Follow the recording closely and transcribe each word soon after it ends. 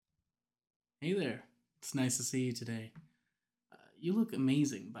Hey there. It's nice to see you today. You look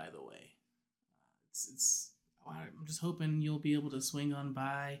amazing, by the way. I'm just hoping you'll be able to swing on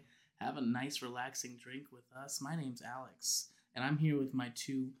by, have a nice, relaxing drink with us. My name's Alex, and I'm here with my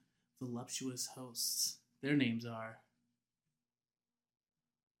two voluptuous hosts. Their names are...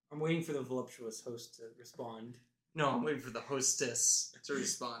 I'm waiting for the voluptuous host to respond. No, I'm waiting for the hostess to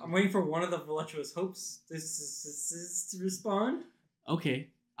respond. I'm waiting for one of the voluptuous hostesses to respond. Okay,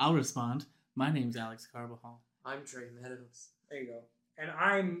 I'll respond. My name's Alex Carbajal. I'm Trey Meadows. There you go. And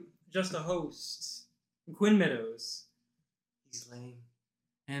I'm just a host, Quinn Meadows. He's lame.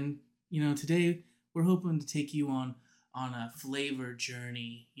 And, today we're hoping to take you on a flavor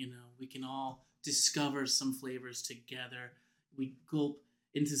journey. We can all discover some flavors together. We gulp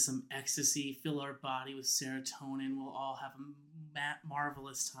into some ecstasy, fill our body with serotonin. We'll all have a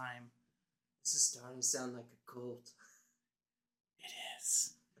marvelous time. This is starting to sound like a cult. It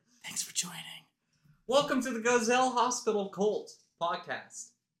is. Thanks for joining. Welcome to the Gazelle Hospital Cult podcast.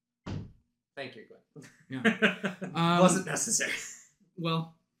 Thank you, Glenn. Yeah. Wasn't necessary.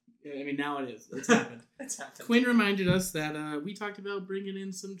 Well, now it is. It's happened. It's happened. Quinn reminded us that we talked about bringing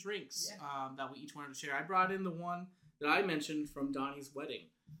in some drinks that we each wanted to share. I brought in the one that I mentioned from Donnie's wedding.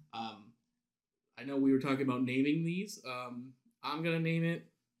 I know we were talking about naming these. I'm going to name it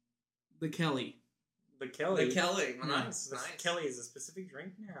the Kelly. The Kelly. The Kelly. Nice. Nice. Kelly is a specific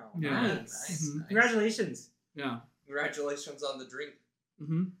drink now. Yeah. Nice. Mm-hmm. Congratulations. Yeah. Congratulations on the drink.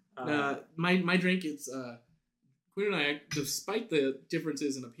 Mm-hmm. My drink, it's... Quinn and I, despite the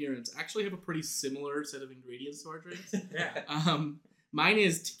differences in appearance, actually have a pretty similar set of ingredients to our drinks. Yeah. Mine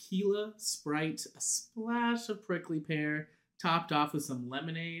is tequila, Sprite, a splash of prickly pear, topped off with some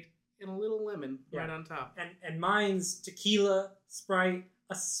lemonade, and a little lemon right on top. And mine's tequila, Sprite,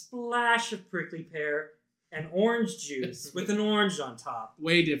 a splash of prickly pear, and orange juice with an orange on top.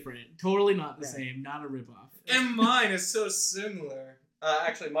 Way different. Totally not the same. Not a ripoff. And mine is so similar.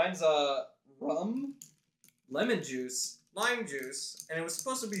 Actually, mine's rum, lemon juice, lime juice, and it was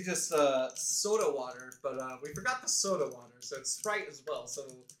supposed to be just soda water, but we forgot the soda water, so it's Sprite as well. So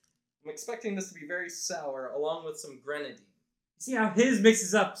I'm expecting this to be very sour, along with some grenadine. See how his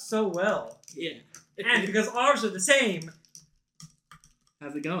mixes up so well. Yeah. And because ours are the same,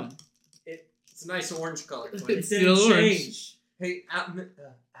 How's it going? It's a nice orange color. It's it still didn't orange. change. Hey,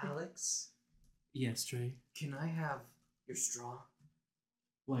 Alex, Yes, Trey. can I have your straw?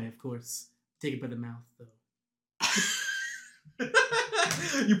 Why, of course. Take it by the mouth, though.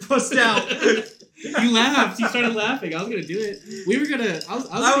 You pussed out. You laughed. You started laughing. I was gonna do it. We were gonna.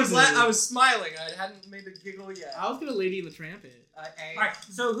 I was smiling. I hadn't made a giggle yet. I was gonna Lady in the Tramp it. Alright,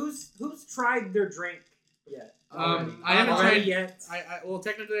 so who's tried their drink yet? I haven't Already tried yet. Well,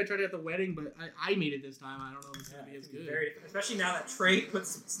 technically, I tried it at the wedding, but I made it this time. I don't know if it's gonna be as good. Very different. Especially now that Trey put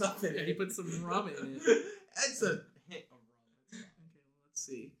some stuff in Yeah, it. he put some rum in it. That's a hint of rum. Okay, let's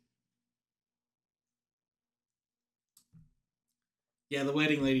see. Yeah, the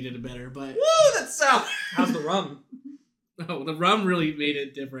wedding lady did it better, but Woo, that's sour. How's the rum? no, the rum really made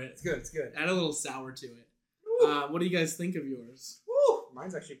it different. It's good. It's good. Add a little sour to it. What do you guys think of yours? Woo.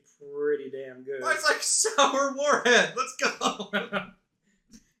 Mine's actually pretty damn good. Mine's like sour warhead. Let's go. All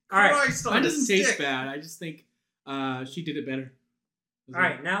right. Christ on Mine a doesn't taste stick. bad. I just think she did it better. All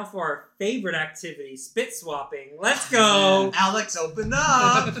right, now for our favorite activity, spit swapping. Let's go. Alex, open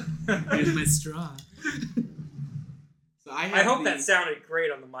up. Here's my straw. So I hope that sounded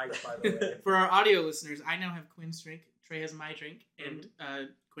great on the mic, by the way. For our audio listeners, I now have Quinn's drink, Trey has my drink, and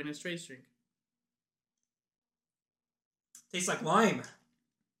Quinn has Trey's drink. Tastes like lime.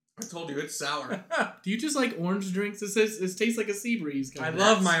 I told you it's sour. Do you just like orange drinks? This tastes like a sea breeze. I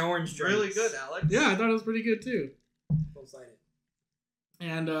love my orange drinks. Really good, Alex. Yeah, I thought it was pretty good too. Both-sided.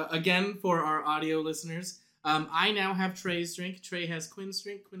 And again, for our audio listeners, I now have Trey's drink. Trey has Quinn's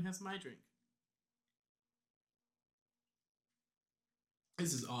drink. Quinn has my drink.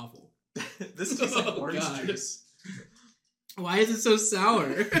 This is awful. This tastes like Oh, orange God. juice. Why is it so sour?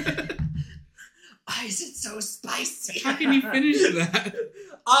 Why is it so spicy? How can you finish that?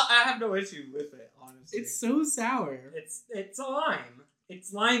 I have no issue with it, honestly. It's so sour. It's a lime.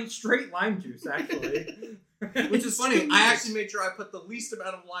 It's straight lime juice, actually. Which is funny. I actually made sure I put the least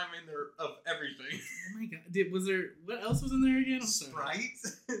amount of lime in there of everything. Oh my god! What else was in there again? I'm sorry.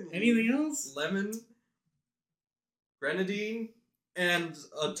 Sprite. Anything else? Lemon. Grenadine. And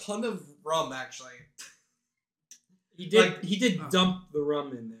a ton of rum, actually. He did. Like, he did dump the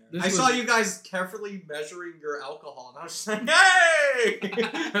rum in there. I saw you guys carefully measuring your alcohol, and I was just like,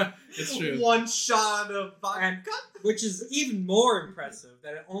 "Hey!" It's true. One shot of vodka, which is even more impressive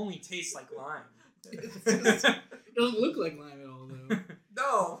that it only tastes like lime. It doesn't look like lime at all, though.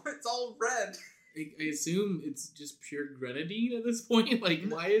 No, it's all red. I assume it's just pure grenadine at this point. Like,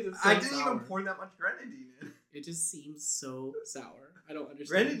 why is it so I didn't sour? even pour that much grenadine in. It just seems so sour. I don't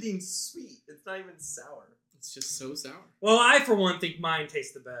understand. Grenadine's sweet. It's not even sour. It's just so sour. Well, I for one think mine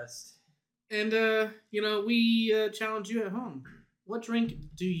tastes the best. And, we challenge you at home. What drink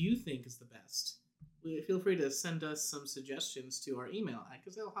do you think is the best? Feel free to send us some suggestions to our email at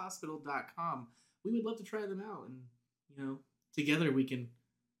gazellehospital.com. We would love to try them out. And, together we can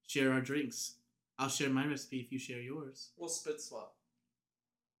share our drinks. I'll share my recipe if you share yours. We'll spit swap.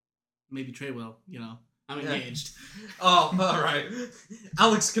 Maybe Trey will, I'm engaged. Oh, all right.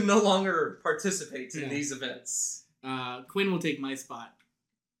 Alex can no longer participate in these events. Quinn will take my spot.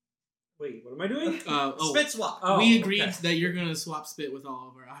 Wait, what am I doing? Spit swap. Oh, we agreed okay. that you're going to swap spit with all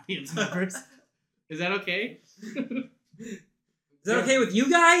of our audience members. Is that okay? Is that okay with you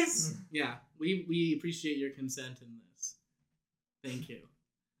guys? Yeah, we appreciate your consent in this. Thank you.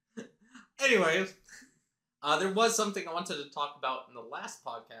 Anyways, there was something I wanted to talk about in the last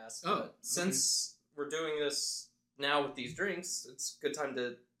podcast. Oh, But since we're doing this now with these drinks, it's a good time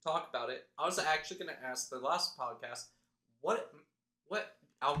to talk about it. I was actually going to ask the last podcast, what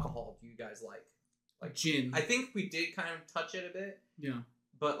alcohol do you guys like? Like Gin. I think we did kind of touch it a bit, Yeah.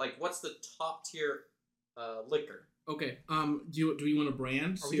 but like, what's the top tier liquor? Okay. Do we want a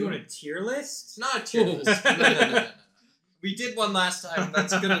brand? Are we doing a tier list? It's not a tier Whoa. list. No. We did one last time.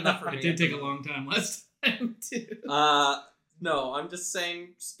 That's good enough for me. It did take a long time last time too. No, I'm just saying.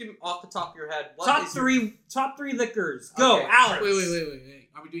 Just give me off the top of your head. What Top is three liquors. Go, Okay. Alex. Wait.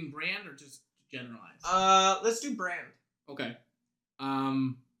 Are we doing brand or just generalized? Let's do brand. Okay.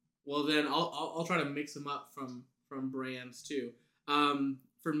 Well then I'll try to mix them up from brands too.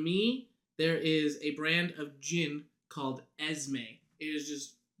 For me, there is a brand of gin called Esme. It is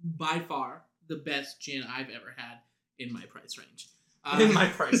just by far the best gin I've ever had in my price range. In my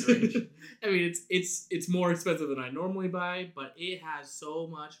price range. I mean, it's more expensive than I normally buy, but it has so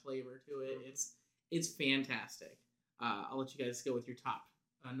much flavor to it. It's fantastic. I'll let you guys go with your top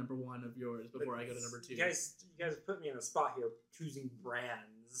number one of yours before I go to number two. You guys put me in a spot here choosing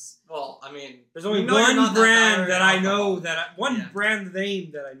brands. Well, I mean, There's only we know you're one not brand that I alcohol. know one Yeah. brand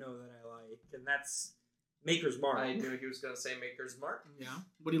name that I know that I like, and that's Maker's Mark. I knew he was going to say Maker's Mark. Yeah.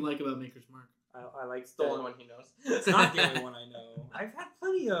 What do you like about Maker's Mark? I like It's the only one he knows. It's not the only one I know. I've had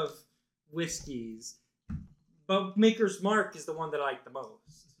plenty of whiskeys, but Maker's Mark is the one that I like the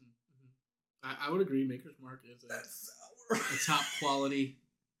most. I would agree. Maker's Mark is That's a sour. top quality.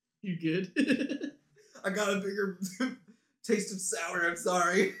 You good? I got a bigger taste of sour. I'm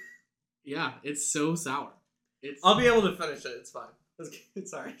sorry. Yeah, it's so sour. I'll be able to finish it. It's fine.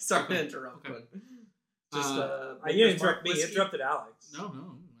 Sorry Okay. to interrupt. Okay. But just You didn't Maker's Mark interrupt me. You whiskey. interrupted Alex. No, I'm not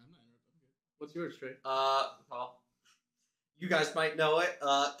interrupting. What's yours, Trey? Well, you guys might know it.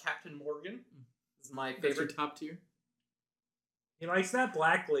 Captain Morgan is my That's your favorite. top tier? He likes that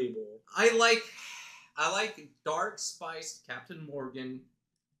black label. I like dark spiced Captain Morgan,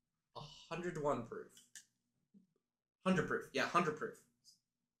 101 proof. 100 proof. Yeah, 100 proof.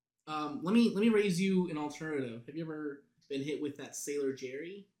 Let me raise you an alternative. Have you ever been hit with that Sailor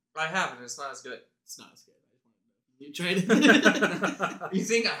Jerry? I haven't. It's not as good. It's not as good. I just wanted to know if you tried it. You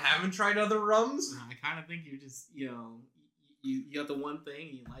think I haven't tried other rums? I kind of think you just, you got the one thing,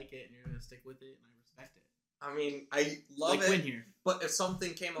 and you like it, and you're going to stick with it, and I respect it. I mean, I love like it. Quinn here. But if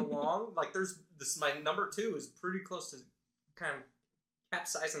something came along, like my number 2 is pretty close to kind of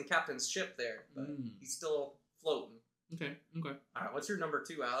capsizing Captain's ship there, but he's still floating. Okay. All right, what's your number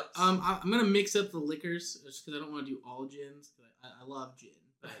 2, Alex? I'm going to mix up the liquors, just because I don't want to do all gins, because I love gin.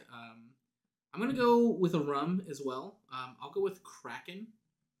 But, I'm going to go with a rum as well. I'll go with Kraken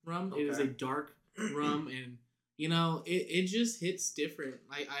rum. Okay. It is a dark rum, and, it just hits different.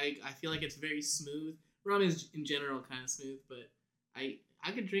 I feel like it's very smooth. Rum is, in general, kind of smooth, but I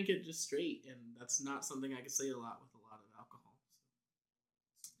could drink it just straight, and that's not something I could say a lot with a lot of alcohol.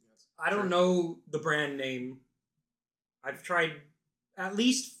 I don't know the brand name. I've tried at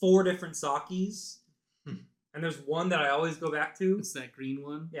least 4 different sakis, and there's one that I always go back to. It's that green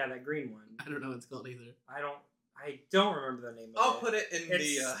one. Yeah, that green one. I don't know what it's called either. I don't remember the name of I'll it. put it in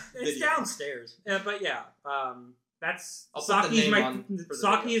It's video. downstairs. But yeah, that's I'll put the Saki's name on for the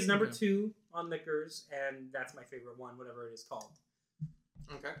Saki video. is number Okay. 2 on liquors, and that's my favorite one, whatever it is called.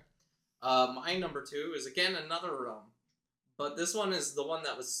 Okay. My number 2 is again another rum, but this one is the one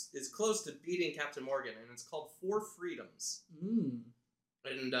that is close to beating Captain Morgan, and it's called Four Freedoms.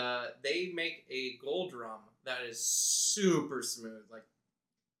 And they make a gold rum that is super smooth. Like,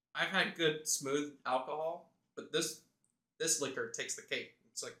 I've had good smooth alcohol, but this liquor takes the cake.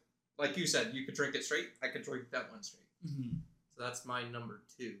 It's like you said, you could drink it straight. I could drink that one straight. Mm-hmm. So that's my number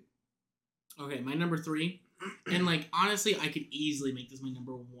 2. Okay, my number 3, and like honestly, I could easily make this my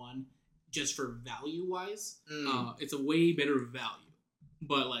number 1, just for value wise. It's a way better value,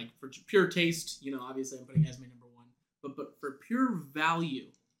 but like for pure taste, obviously I'm putting it as my number 1. But for pure value,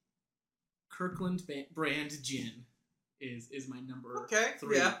 Kirkland brand gin is my number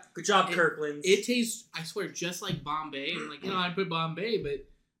 3. Yeah. Good job, Kirkland. It tastes, I swear, just like Bombay. And like, I'd put Bombay, but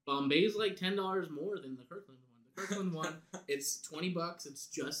Bombay's like $10 more than the Kirkland one. The Kirkland one, it's $20. It's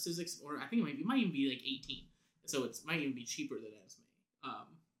just as or I think it might even be like 18. So it might even be cheaper than Esme.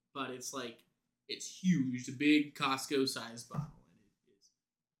 But it's like, it's huge. It's a big Costco sized bottle,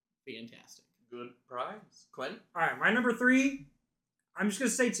 and it is fantastic. Good prize. Quinn? All right, my number 3. I'm just gonna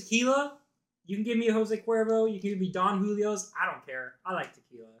say tequila. You can give me a Jose Cuervo. You can give me Don Julio's. I don't care. I like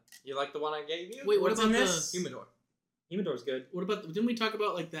tequila. You like the one I gave you? Wait, what What's about in this? Humidor. Humidor's good. What about, didn't we talk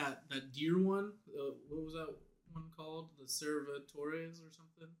about like that deer one? What was that one called? The Cervatores or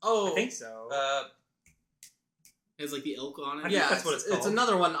something? Oh, I think so. It has like the elk on it. Yeah, that's what it's called. It's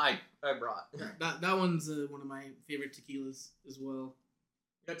another one I brought. That one's one of my favorite tequilas as well.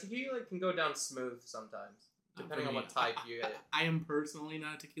 Yeah, tequila can go down smooth sometimes, depending on what type you get. I am personally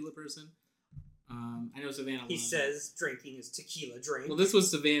not a tequila person. I know Savannah. He says drinking is tequila drink. Well, this was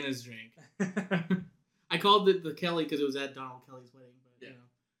Savannah's drink. I called it the Kelly because it was at Donald Kelly's wedding, but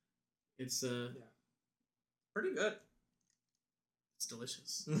it's pretty good. It's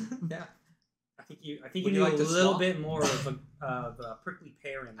delicious. Yeah. I think you Would need you like a to little swap? bit more of a prickly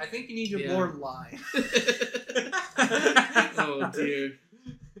pear in there. I think you need Yeah. more lime. Oh dear.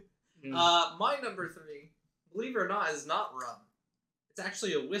 Yeah. My number 3, believe it or not, is not rum. It's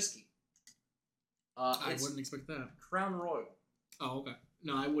actually a whiskey. I It's wouldn't expect that. Crown Royal. Oh, okay.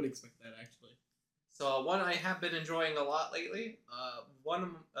 No, I would expect that actually. So one I have been enjoying a lot lately. One of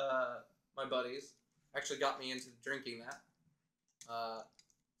my buddies actually got me into drinking that.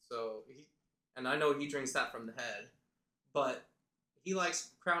 And I know he drinks that from the head, but he likes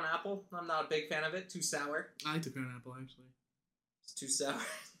Crown Apple. I'm not a big fan of it. Too sour. I like the Crown Apple actually. It's too sour.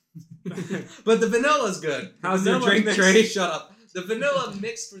 But the vanilla's good. How's The your vanilla drink, mixed- Trey? Shut up. The vanilla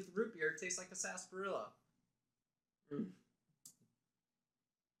mixed with root beer tastes like a sarsaparilla.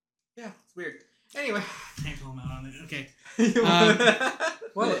 Yeah, it's weird. Anyway. Can't call him out on it. Okay.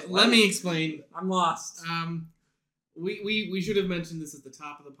 What? Let me explain. I'm lost. We should have mentioned this at the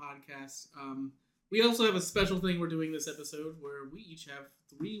top of the podcast. We also have a special thing we're doing this episode where we each have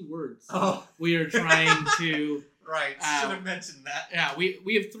 3 words. Oh, We are trying to right. Should have mentioned that. yeah,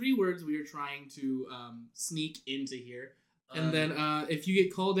 we have 3 words we are trying to sneak into here. And then if you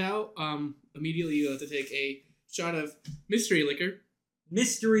get called out, immediately you have to take a shot of mystery liquor.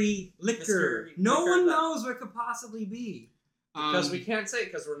 Mystery liquor. Mystery No liquor one that- knows what it could possibly be. Because we can't say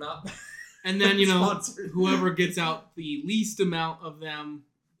because we're not. And then, sponsored. whoever gets out the least amount of them,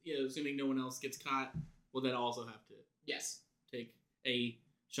 assuming no one else gets caught, will then also have to Yes. take a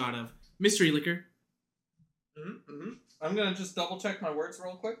shot of mystery liquor. Mm-hmm. I'm gonna just double check my words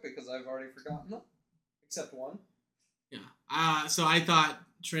real quick because I've already forgotten them, except one. Yeah. So I thought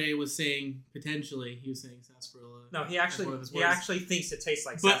Trey was saying potentially he was saying sarsaparilla. No, he as one of his actually words. thinks it tastes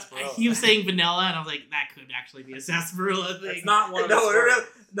like But sarsaparilla. he was saying vanilla, and I was like, that could actually be a sarsaparilla thing. It's not one of No, his it words. really,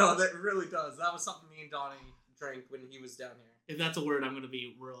 no, that really does. That was something me and Donnie drank when he was down here. If that's a word, I'm going to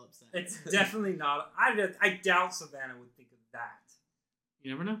be real upset. It's definitely not. I doubt Savannah would think of that.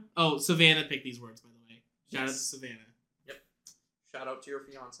 You never know. Oh, Savannah picked these words, by the way. Shout out to Yes. Savannah. Shout out to your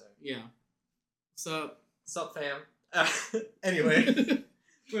fiance. Yeah. So, Sup, fam? Anyway,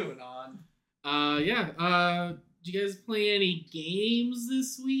 moving on. do you guys play any games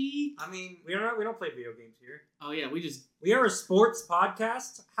this week? I mean, We don't play video games here. Oh yeah, we just We are a sports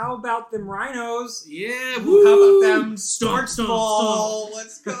podcast. How about them Rhinos? yeah. how Woo! about them Stomp, sports stomp, ball?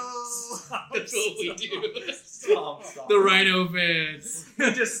 Let's go. That's what we do. Stomp, stomp. The Rhino fans.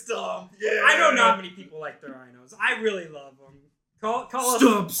 Just stomp. Yeah. I don't know how many people like the Rhinos. I really love them. Call us.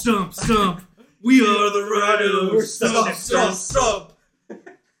 Stomp, stomp, stomp. We are the Rhinos. Stomp, stomp, stomp.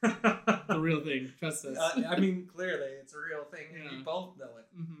 The real thing. Trust us. I mean, clearly, it's a real thing, and Yeah. we both know it.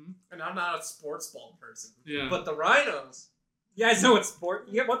 Mm-hmm. And I'm not a sports ball person. Yeah. But the Rhinos, You guys know what sport?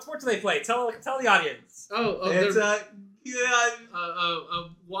 Yeah, what sport do they play? Tell the audience. it's they're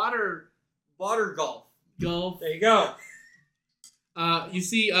water water golf. golf. There you go. You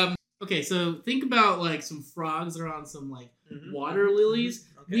see, okay, so think about like some frogs that are on some like Mhm. water lilies.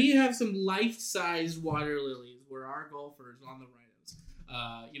 Okay. We have some life-sized water lilies where our golfers on the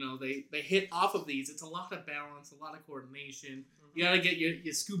Rhinos, they hit off of these. It's a lot of balance, a lot of coordination. You gotta get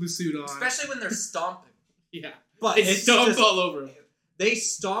your scuba suit on. Especially when they're stomping. Yeah. But They it's stomp just- all over them. They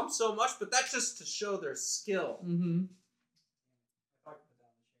stomp so much, but that's just to show their skill. Mm-hmm.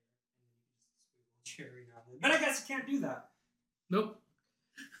 But I guess you can't do that. Nope.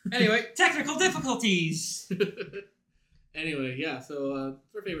 Anyway, Technical difficulties. Anyway, yeah. So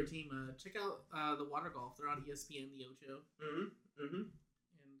it's our favorite team. Check out the water golf. They're on ESPN, the Ocho, and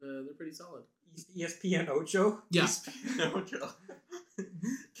they're pretty solid. ESPN Ocho? Yeah. Ocho.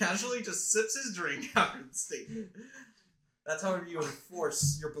 Casually just sips his drink after the statement. That's how you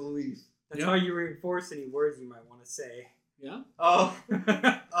enforce your belief. That's how you reinforce any words you might want to say. Yeah. Oh.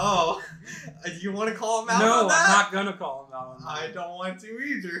 Oh. You want to call him out No, on that? I'm not gonna call him out on that. I don't want to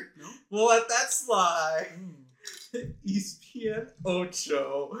either. No? We'll let that slide. ESPN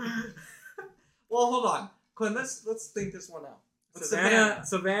Ocho. Well, hold on. Quinn, let's think this one out. What's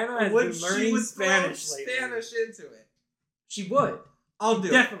Savannah has Would been learning Spanish lately. Spanish into it. She would. I'll do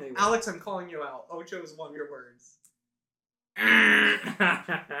Definitely it. would. Alex, I'm calling you out. Ocho is one of your words.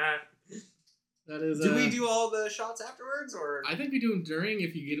 That is. Do we do all the shots afterwards, or? I think we do them during.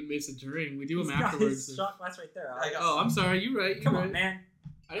 If you get a miss it during, we do them He's got afterwards. his shot glass right there. I got- Oh, I'm sorry. You're right. Come on, man.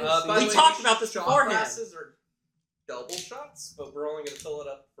 I didn't see By that. the We way, talked these about this shot beforehand. glasses are double shots, but we're only going to fill it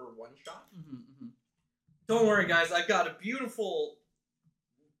up for one shot. Mm-hmm. Don't worry, guys. I've got a beautiful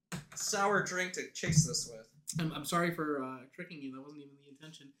sour drink to chase this with. I'm sorry for tricking you. That wasn't even the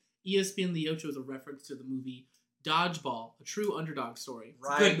intention. ESPN The Ocho is a reference to the movie Dodgeball, a true underdog story. It's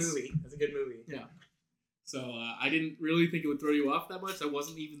a good movie. It's a good movie. Yeah. So I didn't really think it would throw you off that much. That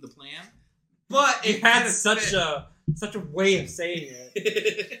wasn't even the plan. But It had such a way of saying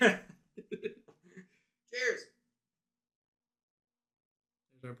it. Cheers.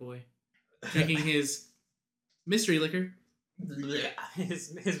 There's our boy drinking his mystery liquor.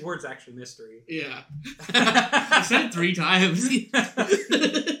 His word's actually mystery. Yeah. I said it 3 times.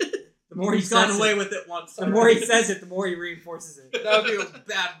 The more he He's gone says away it, with it once. the more he says it, the more he reinforces it. That would be a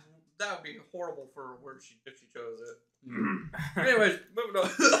bad. That would be horrible for a word if she chose it. Anyways, moving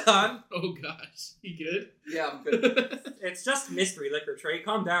on. Oh gosh, you good? Yeah, I'm good. It's just mystery liquor, Trey.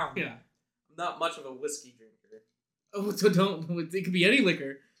 Calm down. Yeah. I'm not much of a whiskey drinker. Oh, so don't. It could be any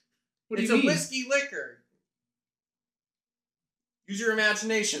liquor. What do It's you a mean? whiskey liquor. Use your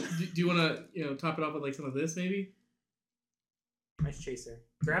imagination. Do you want to, top it off with like some of this, maybe? Nice chaser.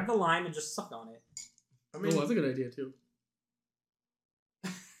 Grab the lime and just suck on it. I Oh, that's a good idea too.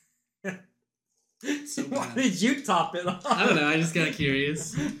 So Why bad. did you top it off? I don't know. I just got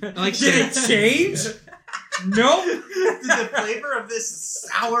curious. like Did it change? Nope. Did the flavor of this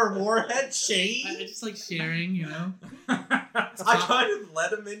sour warhead change? I just like sharing, I kind of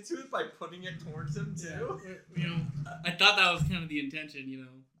led him into it by putting it towards him too. I thought that was kind of the intention,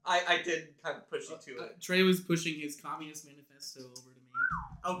 I did kind of push you to it. Trey was pushing his Communist Manifesto over to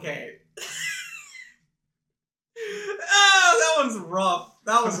me. Okay. That one's rough.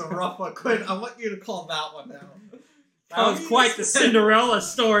 That was a rough one. Quinn, I want you to call that one out. That was quite the Cinderella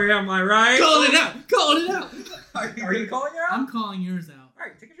story, am I right? Calling it out! Calling it out! Are you calling it out? I'm calling yours out.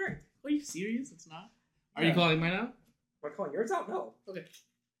 Alright, take a drink. Are you serious? It's not? Are Yeah. you calling mine out? Am I calling yours out? No. Okay.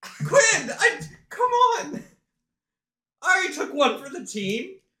 Quinn, come on. I already took one for the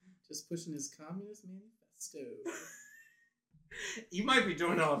team. Just pushing his Communist Manifesto. You might be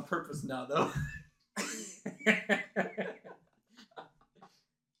doing it on purpose now, though.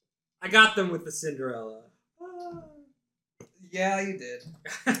 I got them with the Cinderella. Yeah, you did.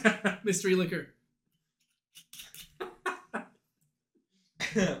 Mystery liquor.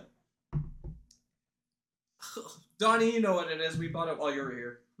 Donnie, you know what it is. We bought it while you were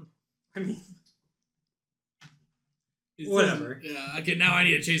here. I mean, Is Whatever. this- yeah, okay, now I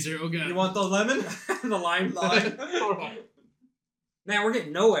need a chaser. Oh god. You want the lemon? the lime. Lime. Man, we're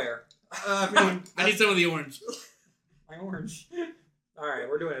getting nowhere. I need some of the orange. My orange. Alright,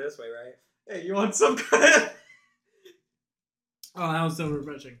 we're doing it this way, right? Hey, you want some? Quinn? Oh, that was so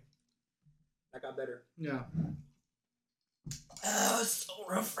refreshing. That got better. Yeah. Oh, so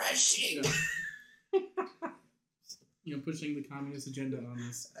refreshing. Pushing the communist agenda on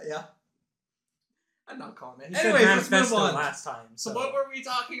this. Yeah. I'm not calling it. You said Anyway, let's move manifesto on. last time. So what were we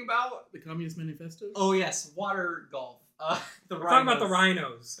talking about? The Communist Manifesto? Oh yes, water golf. The We're talking about the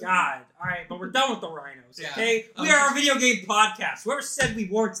rhinos. God. Alright, but we're done with the rhinos, Yeah. okay? We are a video game podcast. Whoever said we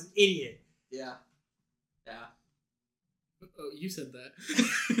weren't an idiot. Yeah. Yeah. Oh, you said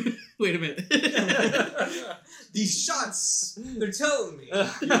that. Wait a minute. These shots, they're telling me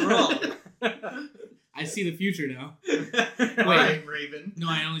you're wrong. I see the future now. Alright, Raven. No,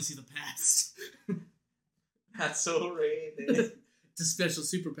 I only see the past. That's so Raven. It's a special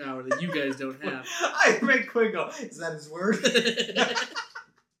superpower that you guys don't have. I made Quinn go, is that his word? I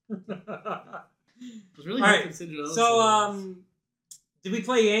was really Alright, hoping Cinderella So, did we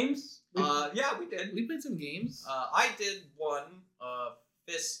play games? Yeah, we did. we played some games. I did one,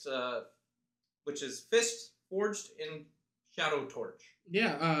 fist which is Fist Forged in Shadow Torch.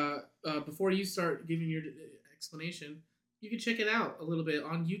 Yeah. Before you start giving your explanation, you can check it out a little bit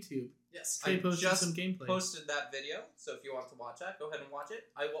on YouTube. Yes, Trey I posted just some gameplay. posted that video, so if you want to watch that, go ahead and watch it.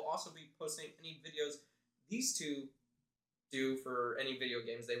 I will also be posting any videos these two do for any video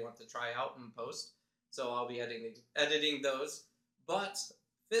games they want to try out and post. So I'll be editing those. But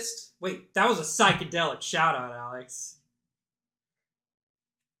Fist... Wait, that was a psychedelic shout-out, Alex.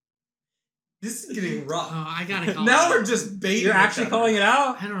 This is getting rough. Oh, I gotta call Now it we're out. just baiting You're actually each other. calling it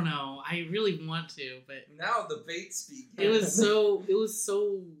out? I don't know. I really want to, but Now the bait speak. it was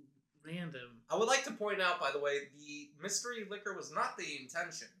so random. I would like to point out, by the way, the mystery liquor was not the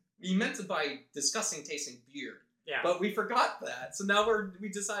intention. We meant it by discussing tasting beer. Yeah. But we forgot that. So now we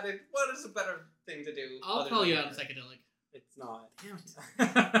decided, what is a better thing to do? I'll other call than you out on beer? psychedelic. It's not. Damn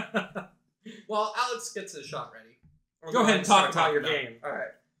it. Well, Alex gets his shot ready. We'll Go ahead and talk about your now. game. Alright.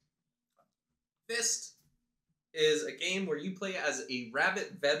 Fist is a game where you play as a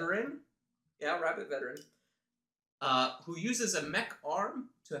rabbit veteran. Yeah, rabbit veteran. Who uses a mech arm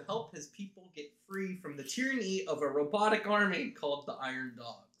to help his people get free from the tyranny of a robotic army called the Iron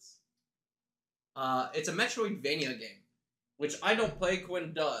Dogs. It's a Metroidvania game, which I don't play,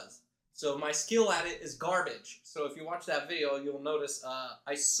 Quinn does. So my skill at it is garbage. So if you watch that video, you'll notice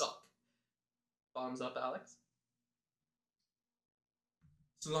I suck. Thumbs up, Alex.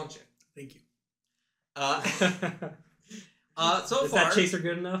 Cilantro. Thank you. So Is far, that chaser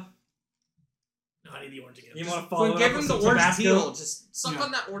good enough? No, I need the orange again. You want to follow Quinn, it give up him with the some orange Tabasco? peel. Just suck Yeah.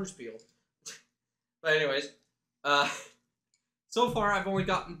 on that orange peel. But anyways, so far I've only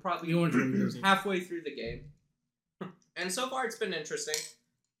gotten probably The orange one goes in. halfway through the game, and so far it's been interesting.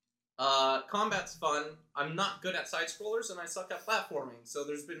 Combat's fun. I'm not good at side scrollers, and I suck at platforming, so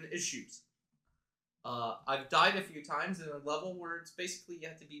there's been issues. I've died a few times in a level where it's basically you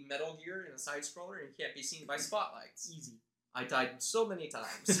have to be Metal Gear in a side scroller and you can't be seen by spotlights. Easy. I died so many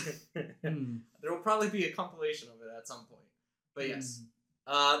times. Hmm. There will probably be a compilation of it at some point. But yes.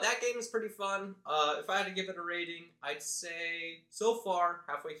 That game is pretty fun. If I had to give it a rating, I'd say, so far,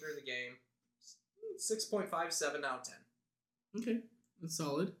 halfway through the game, 6.57 out of 10. Okay, that's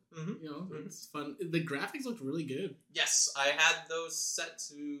solid. Mm-hmm. You know, it's fun. The graphics looked really good. Yes, I had those set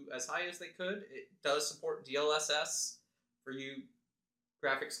to as high as they could. It does support DLSS, for you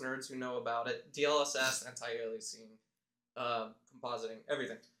graphics nerds who know about it. DLSS, anti-aliasing, compositing,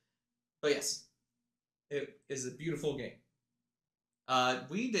 everything. But yes, it is a beautiful game.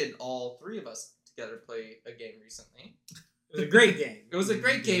 We did, all three of us together, play a game recently. It was a great game. It was a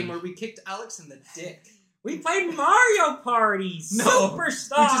great game where we kicked Alex in the dick. We played Mario Party No,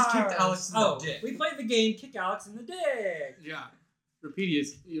 Superstars. we just kicked Alex in the dick. We played the game Kick Alex in the Dick. Yeah.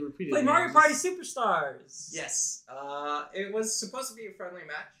 Repeat it. Play Mario Party Superstars. Yes. It was supposed to be a friendly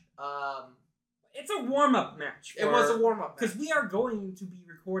match. It's a warm-up match. It was a warm-up Because match. we are going to be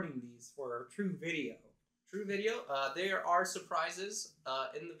recording these for true video. True video. There are surprises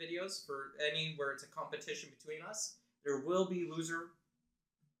in the videos for any where it's a competition between us. There will be loser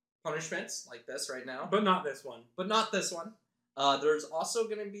punishments like this right now, But not this one. but not this one. There's also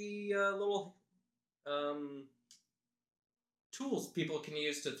going to be little tools people can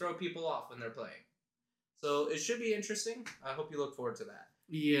use to throw people off when they're playing. So it should be interesting. I hope you look forward to that.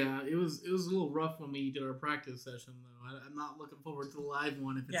 Yeah, it was a little rough when we did our practice session though. I'm not looking forward to the live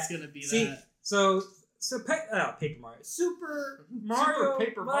one if it's gonna be See, that. so Paper Mario. Super Mario.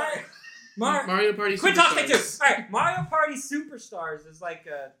 Paper Mario. Mario Party. Quit talking too. Superstars. All right, Mario Party Superstars is like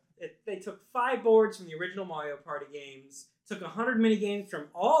they took 5 boards from the original Mario Party games, took 100 mini games from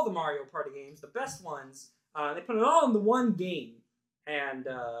all the Mario Party games, the best ones. They put it all in the one game, and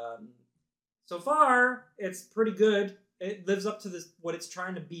so far it's pretty good. It lives up to what it's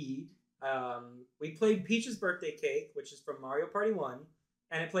trying to be. We played Peach's Birthday Cake, which is from Mario Party 1,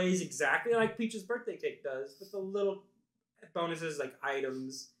 and it plays exactly like Peach's Birthday Cake does, with the little bonuses like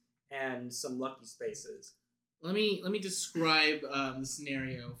items and some lucky spaces. Let me describe the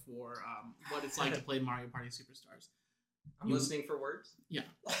scenario for what it's like to play Mario Party Superstars. I'm listening for words.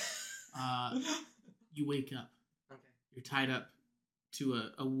 You wake up. Okay. You're tied up to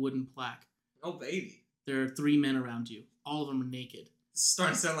a wooden plaque. Oh, baby. There are 3 men around you. All of them are naked. It's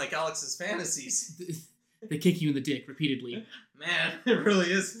starting to sound like Alex's fantasies. They kick you in the dick repeatedly. Man, it really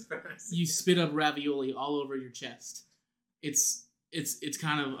is his fantasy. You spit up ravioli all over your chest. It's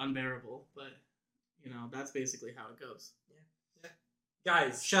kind of unbearable, but you know that's basically how it goes.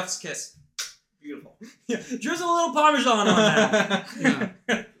 Guys, Chef's kiss. Beautiful. drizzle a little Parmesan on that.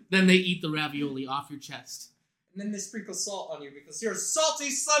 Yeah. Then they eat the ravioli off your chest. and then they sprinkle salt on you because you're a salty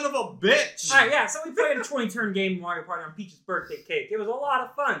son of a bitch. Alright, yeah, so we played a 20-turn game of Mario Party on Peach's birthday cake. It was a lot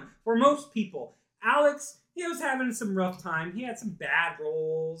of fun for most people. Alex, he was having some rough time. He had some bad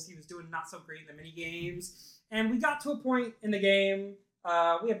rolls. He was doing not so great in the mini games. And we got to a point in the game.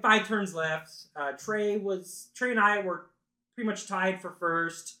 We had 5 turns left. Trey and I were pretty much tied for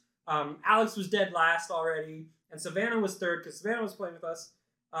first. Alex was dead last already. And Savannah was third because Savannah was playing with us.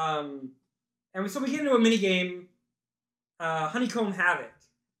 So we get into a mini game, Honeycomb Havoc.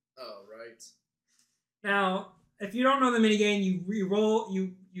 Oh, right. Now, if you don't know the mini game,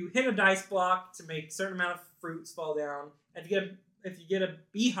 you hit a dice block to make a certain amount of fruits fall down. If you get a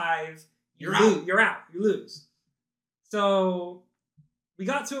beehive, you're out. You lose. So we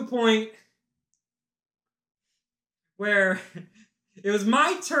got to a point where it was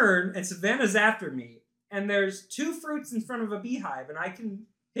my turn and Savannah's after me, and there's 2 fruits in front of a beehive, and I can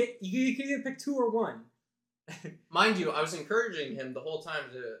hit. You can either pick 2 or 1. Mind you, I was encouraging him the whole time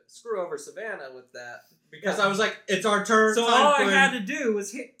to screw over Savannah with that because I was like, "It's our turn." So all I had to do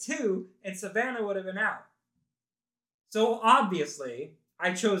was hit 2, and Savannah would have been out. So obviously,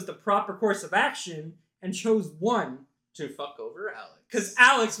 I chose the proper course of action and chose 1 to fuck over Alex because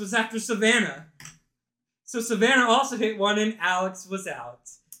Alex was after Savannah. So Savannah also hit 1, and Alex was out.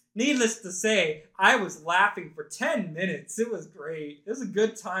 Needless to say, I was laughing for 10 minutes. It was great. It was a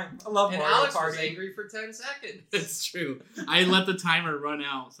good time. I love Mario Alex Party. was angry for 10 seconds. It's true. I let the timer run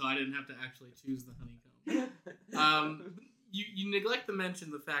out, so I didn't have to actually choose the honeycomb. You neglect to mention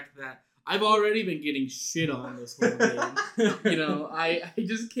the fact that I've already been getting shit on this whole game. You know, I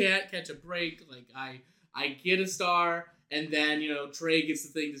just can't catch a break. Like, I get a star, and then, Trey gets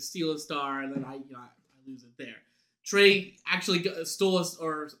the thing to steal a star, and then I lose it there. Trey actually stole us,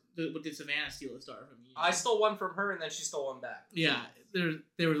 or did Savannah steal a star from you? I stole one from her, and then she stole one back. Yeah,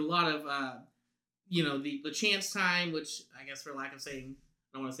 there was a lot of, the chance time, which I guess for lack of saying,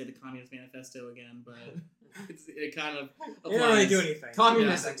 I don't want to say the Communist Manifesto again, but it kind of applies. You don't really do anything.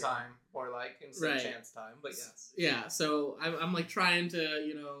 Communism time, more like, instead of Right. chance time, but yes. Yeah, so I'm like trying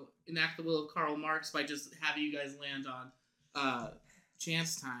to, enact the will of Karl Marx by just having you guys land on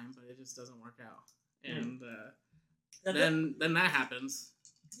chance time, but it just doesn't work out. And then that happens.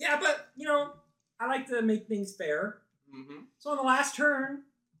 Yeah, but, I like to make things fair. Mm-hmm. So on the last turn,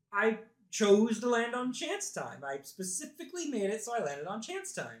 I chose to land on chance time. I specifically made it so I landed on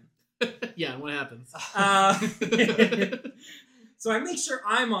chance time. Yeah, what happens? So I make sure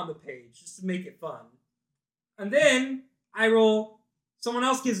I'm on the page just to make it fun. And then I roll. Someone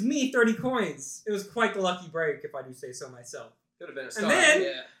else gives me 30 coins. It was quite the lucky break, if I do say so myself. Could have been a star. And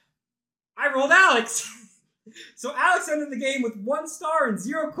then I rolled Alex. So Alex ended the game with 1 star and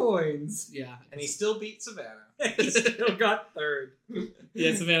 0 coins. Yeah. And he still beat Savannah. He still got 3rd.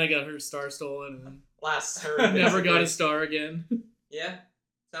 Yeah, Savannah got her star stolen and then Last turn. never got a star again. Yeah,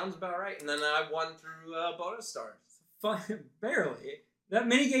 sounds about right. And then I won through bonus stars. Fun, barely. That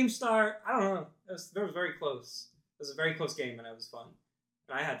minigame star, I don't know. It was very close. It was a very close game, and it was fun.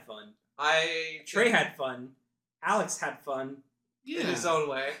 And I had fun. Trey had fun. Alex had fun. Yeah. In his own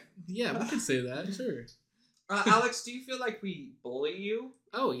way. Yeah, we could say that, sure. Alex, do you feel like we bully you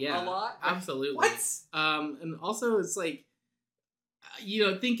Oh, yeah. a lot? Absolutely. What? And also, it's like,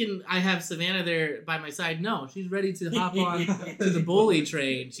 thinking I have Savannah there by my side. No, she's ready to hop on to the bully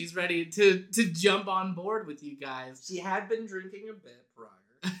train. She's ready to jump on board with you guys. She had been drinking a bit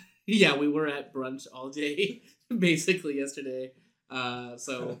prior. Yeah, we were at brunch all day, basically yesterday.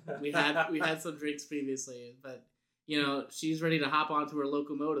 So we had some drinks previously, but she's ready to hop onto her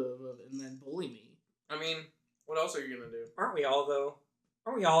locomotive and then bully me. I mean, what else are you gonna do? Aren't we all, though?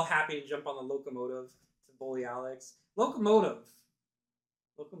 Aren't we all happy to jump on the locomotive to bully Alex? Locomotive.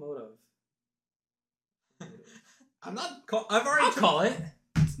 I'm not. I've already. I'll call it.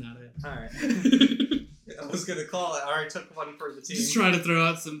 That's not it. All right. I was gonna call it. I already took one for the team. Just trying to throw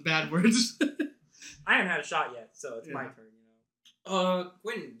out some bad words. I haven't had a shot yet, so it's my turn.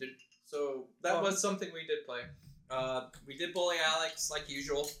 Quinn. So that was something we did play. We did bully Alex like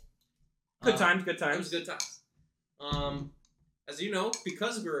usual. Good times. It was good times. As you know,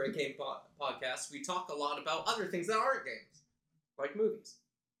 because we're a game podcast, we talk a lot about other things that aren't games, like movies.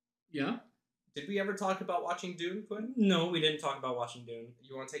 Yeah. Did we ever talk about watching Dune, Quinn? No, we didn't talk about watching Dune.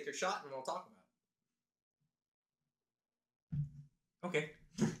 You want to take your shot and we'll talk about Okay.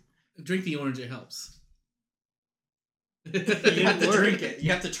 Drink the orange, it helps. it. You have to drink it.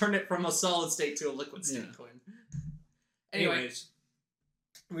 You have to turn it from a solid state to a liquid state, Yeah. Quinn. Anyways,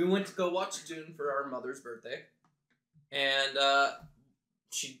 we went to go watch Dune for our mother's birthday. And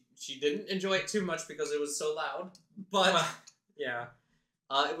she didn't enjoy it too much because it was so loud. But yeah.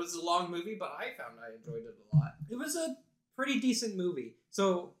 It was a long movie, but I found I enjoyed it a lot. It was a pretty decent movie.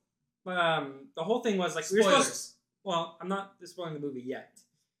 So, the whole thing was like we were Spoilers. supposed. Well, I'm not spoiling the movie yet.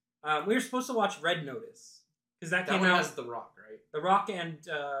 We were supposed to watch Red Notice because that That came one out. has The Rock, right? The Rock and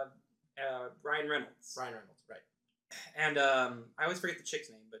Ryan Reynolds. Ryan Reynolds, right. And I always forget the chick's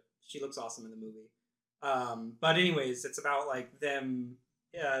name, but she looks awesome in the movie. But anyways, it's about like them.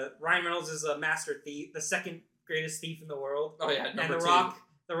 Ryan Reynolds is a master thief, the second greatest thief in the world. Oh yeah, And number the two.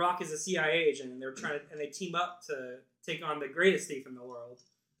 The Rock is a CIA agent, and they're trying to, and they team up to take on the greatest thief in the world.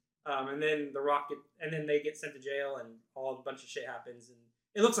 And then then they get sent to jail, and a bunch of shit happens, and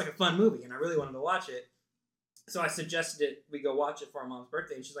it looks like a fun movie, and I really wanted to watch it. So I suggested we go watch it for our mom's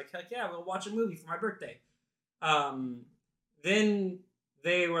birthday, and she's like, "Heck yeah, we'll watch a movie for my birthday." Then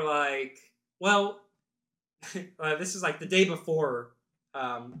they were like, "Well, this is like the day before."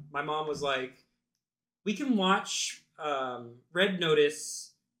 My mom was like, "We can watch Red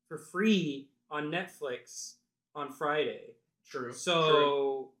Notice for free on Netflix on Friday." True.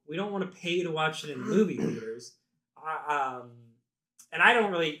 So we don't want to pay to watch it in movie theaters. And I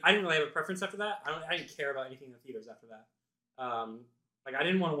didn't really have a preference after that. I didn't care about anything in the theaters after that. Like I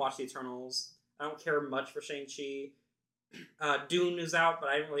didn't want to watch The Eternals. I don't care much for Shang-Chi. Dune is out, but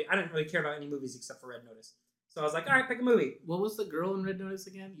I didn't really care about any movies except for Red Notice. So I was like, all right, pick a movie. What was the girl in Red Notice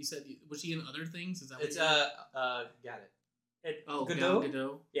again? You said was she in other things? Is that what It's you got it. Oh, Godot? Gal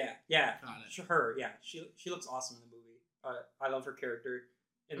Gadot. Yeah. Got it. Her, yeah. She looks awesome in the movie. I love her character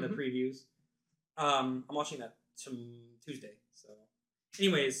in the previews. I'm watching that Tuesday. So,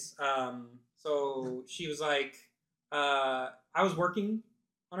 anyways, so she was like, I was working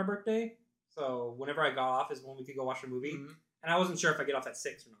on her birthday, so whenever I got off is when we could go watch a movie, and I wasn't sure if I get off at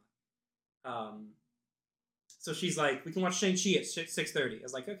 6 or not. So she's like, we can watch Shang-Chi at 6:30. I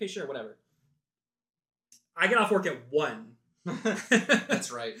was like, okay, sure, whatever. I get off work at 1.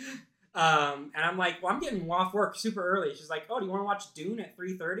 That's right. And I'm like, well, I'm getting off work super early. She's like, oh, do you want to watch Dune at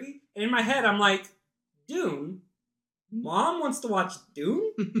 3:30? And in my head, I'm like, Dune? Mom wants to watch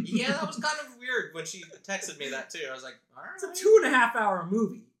Dune? Yeah, that was kind of weird when she texted me that too. I was like, all right. It's a 2.5 hour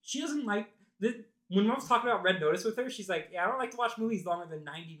movie. She doesn't like... When I was talking about Red Notice with her, she's like, yeah, I don't like to watch movies longer than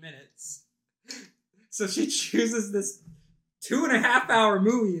 90 minutes. So she chooses this 2.5 hour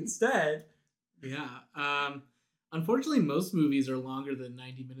movie instead. Yeah. Unfortunately, most movies are longer than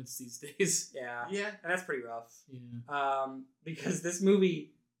 90 minutes these days. Yeah. Yeah. And that's pretty rough. Yeah. Because this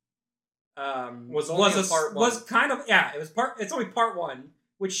movie Was only a part one. was kind of it's only part 1,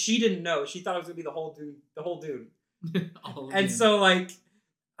 which she didn't know. She thought it was gonna be the whole Dune. And so like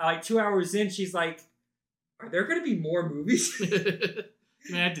 2 hours in, she's like, are there gonna be more movies?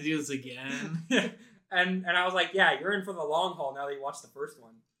 I have to do this again. and I was like, yeah, you're in for the long haul now that you watched the first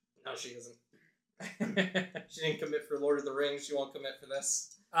one. No, she isn't. She didn't commit for Lord of the Rings. She won't commit for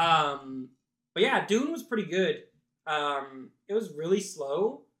this. But yeah, Dune was pretty good. It was really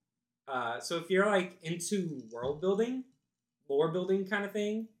slow. So if you're like into world building, lore building kind of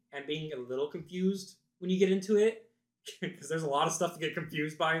thing, and being a little confused when you get into it, because there's a lot of stuff to get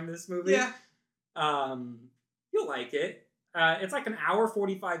confused by in this movie. Yeah. You'll like it. It's like an hour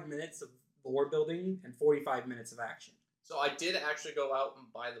 45 minutes of lore building and 45 minutes of action. So I did actually go out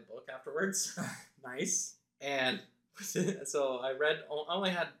and buy the book afterwards. Nice. And so I only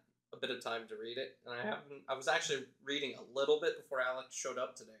had a bit of time to read it, and I was actually reading a little bit before Alex showed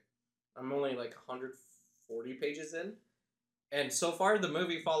up today. I'm only like 140 pages in, and so far the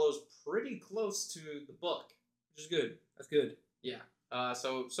movie follows pretty close to the book, Which is good. That's good. Yeah.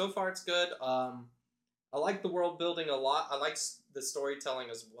 So far it's good. I like the world building a lot. I like the storytelling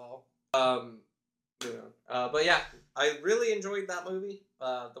as well. But yeah, I really enjoyed that movie.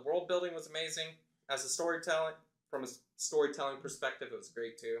 The world building was amazing. As a from a storytelling perspective, it was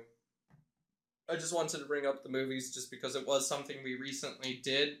great too. I just wanted to bring up the movies just because it was something we recently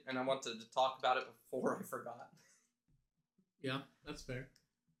did, and I wanted to talk about it before I forgot. Yeah, that's fair.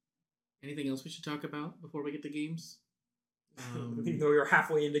 Anything else we should talk about before we get to games? Even though you're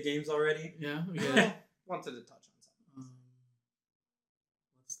halfway into games already. Yeah, we Yeah. got. Wanted to touch on something.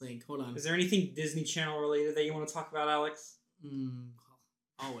 Let's think. Hold on. Is there anything Disney Channel related that you want to talk about, Alex?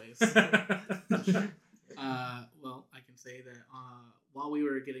 Always. Well, I can say that while we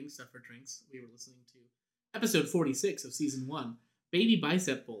were getting stuff for drinks, we were listening to episode 46 of season 1, Baby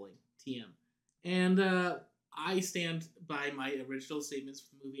Bicep Bowling, TM. And I stand by my original statements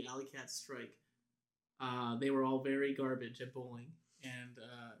for the movie Alley Cat Strike. They were all very garbage at bowling and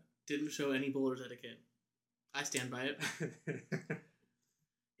didn't show any bowler's etiquette. I stand by it.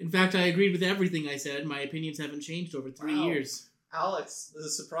 In fact, I agreed with everything I said. My opinions haven't changed over 3 Wow. years. Alex, this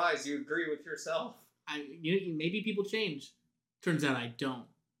is a surprise. You agree with yourself. Maybe people change. Turns out I don't.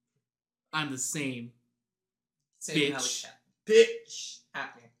 I'm the same. Same Bitch. Alley Cat. Bitch.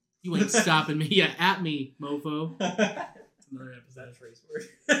 At me. You ain't stopping me. Yeah, at me, mofo. Another Is that a episode. trace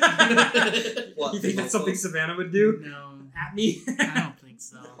word? What, You think that's mofo? something Savannah would do? No, At me? I don't think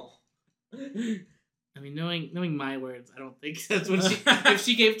so. I mean, knowing my words, I don't think that's what she. If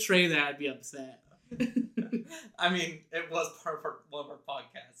she gave Trey that, I'd be upset. I mean, it was part of one of our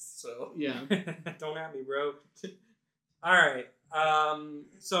podcasts, so. Yeah. Don't at me, bro. All right.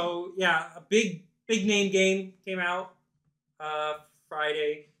 So yeah, a big name game came out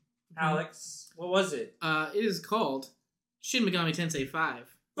Friday. Alex, what was it? It is called Shin Megami Tensei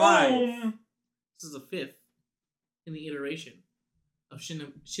 5. Five. This is the 5th in the iteration of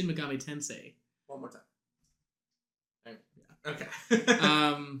Shin Megami Tensei. One more time. Okay.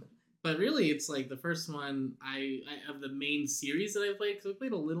 But really, it's like the first one I of the main series that I played, because we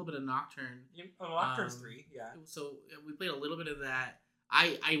played a little bit of Nocturne. Nocturne's 3, yeah. So we played a little bit of that.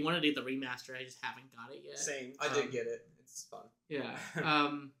 I wanted to get the remaster. I just haven't got it yet. Same. I did get it. It's fun. Yeah.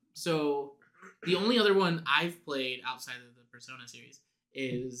 So the only other one I've played outside of the Persona series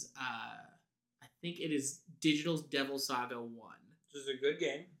is I think it is Digital's Devil Saga 1. Which is a good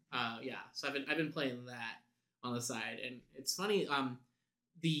game. Yeah. So I've been playing that on the side, and it's funny.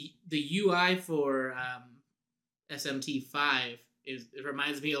 The UI for SMT5 it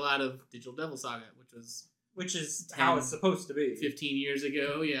reminds me a lot of Digital Devil Saga, Which is how it's supposed to be. 15 years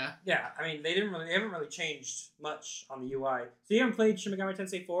ago. Yeah. Yeah, I mean they haven't really changed much on the UI. So you haven't played Shin Megami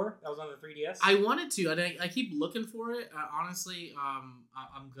Tensei 4? That was on the 3DS. I wanted to, and I keep looking for it. Honestly,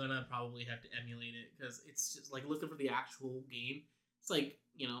 I'm gonna probably have to emulate it because it's just like looking for the actual game. It's like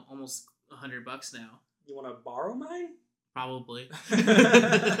almost $100 now. You want to borrow mine? Probably. Make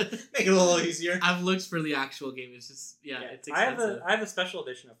it a little easier. I've looked for the actual game. It's just it's I expensive. have a special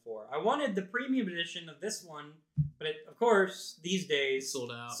edition of 4. I wanted the premium edition of this one, but of course these days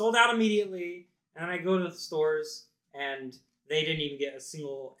sold out. sold out immediately. And I go to the stores and they didn't even get a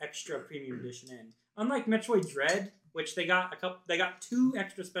single extra premium edition in. Unlike Metroid Dread, which they got 2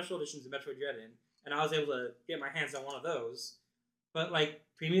 extra special editions of Metroid Dread in, and I was able to get my hands on one of those. But like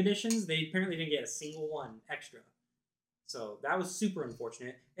premium editions, they apparently didn't get a single one extra. So that was super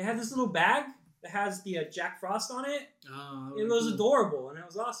unfortunate. It had this little bag that has the Jack Frost on it. Oh, It was adorable and it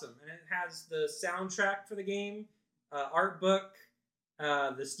was awesome. And it has the soundtrack for the game, art book,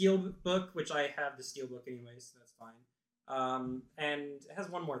 the steel book, which I have the steel book anyway, so that's fine. And it has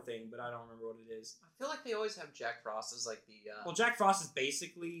one more thing, but I don't remember what it is. I feel like they always have Jack Frost as like the. Well, Jack Frost is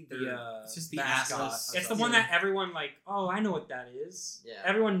basically the it's just the mascot. Atlas. It's the one that everyone like. Oh, I know what that is. Yeah.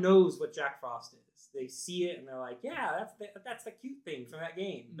 Everyone knows what Jack Frost is. They see it and they're like, yeah, that's the cute thing from that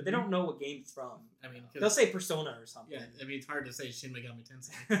game, but they don't know what game it's from. I mean, They'll say Persona or something. yeah. I mean, it's hard to say Shin Megami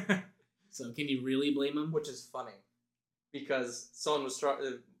Tensei. So can you really blame them? Which is funny, because someone was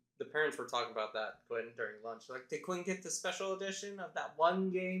the parents were talking about that during lunch. Like they couldn't get the special edition of that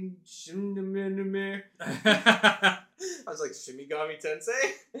one game. I was like, Shimigami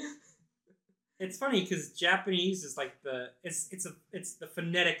Tensei. It's funny because Japanese is like it's the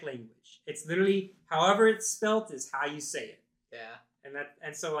phonetic language. It's literally however it's spelt is how you say it. Yeah.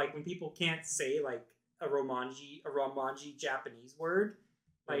 And so like when people can't say like a Romanji Japanese word,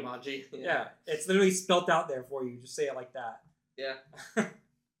 like Romaji. yeah, it's literally spelt out there for you. Just say it like that. Yeah.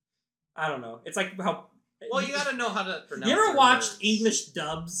 I don't know. It's like how. Well, you gotta know how to pronounce. You ever your watched words. English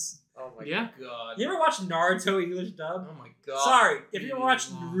dubs? Oh my Yeah. god. You ever watched Naruto English dub? Oh my god. Sorry, if you Yeah, ever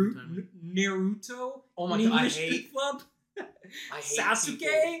watched long time. Naruto, Oh my in god, I English hate- club, I hate Sasuke?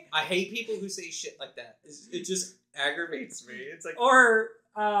 People. I hate people who say shit like that. It just aggravates me. It's like or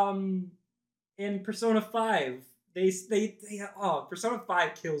in Persona 5, they Persona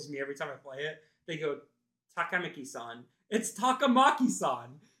 5 kills me every time I play it. They go Takamaki-san. It's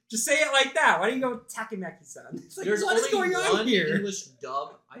Takamaki-san. Just say it like that. Why do you go Takamaki-san? It's like, there's what is only going on one here? English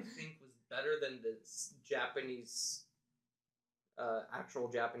dub I think was better than the Japanese actual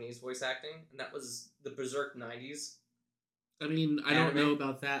Japanese voice acting, and that was the Berserk 90s. I mean, I don't Anime? know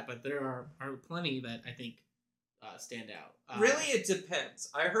about that, but there are plenty that I think stand out. Really, it depends.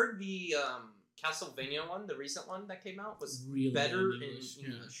 I heard the Castlevania one, the recent one that came out, was really better good in English,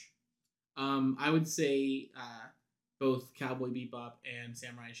 English. yeah. I would say both Cowboy Bebop and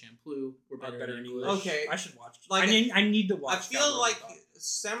Samurai Champloo were Are better, in English. Okay. I should watch. Like, I need to watch. I feel Cowboy like Bebop.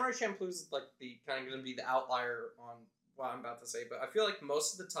 Samurai Champloo is like the kind of going to be the outlier on what I'm about to say, but I feel like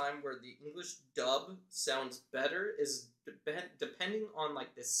most of the time where the English dub sounds better is depending on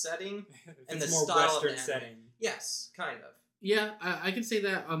like the setting. and It's the more style of Western the setting. Yes, kind of. Yeah, I can say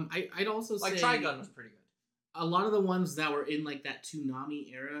that. I'd also Like say Trigun was pretty good. a lot of the ones that were in like that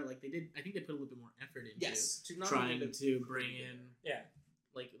Toonami era, like I think they put a little bit more effort into Toonami trying did to bring in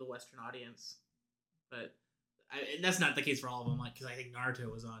like the Western audience, but and that's not the case for all of them. Like, because I think Naruto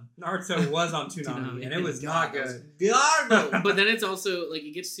was on Toonami, and it was not good. But then it's also like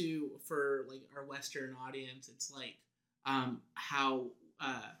it gets to for like our Western audience. It's like how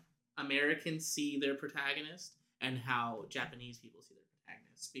Americans see their protagonist and how Japanese people see their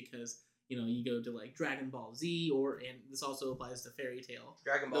protagonists, because you go to like Dragon Ball Z, and this also applies to Fairy Tail.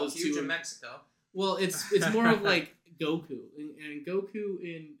 Dragon Ball huge in Mexico. Well, it's more of like Goku, and Goku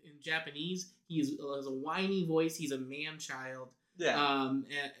in Japanese, he has a whiny voice. He's a man-child. Yeah. And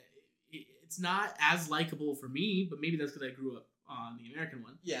it's not as likable for me, but maybe that's because I grew up on the American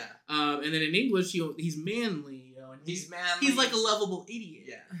one. Yeah. And then in English, he's manly. And he's manly. He's like a lovable idiot.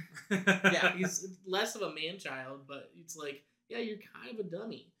 Yeah. Yeah. He's less of a man-child, but it's like, yeah, you're kind of a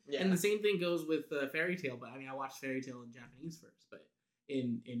dummy. Yeah. And the same thing goes with Fairy Tail. But I mean, I watched Fairy Tail in Japanese first, but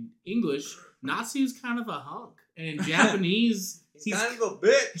in English, Natsu's kind of a hunk, and in Japanese, he's kind of a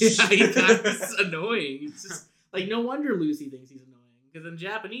bitch. Yeah, he's kind of annoying. It's just like, no wonder Lucy thinks he's annoying, because in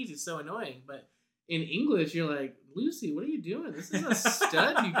Japanese he's so annoying, but in English you're like, Lucy, what are you doing? This is a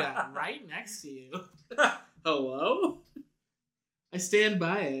stud you got right next to you. Hello? I stand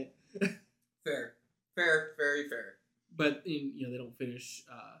by it. Fair, very fair. But they don't finish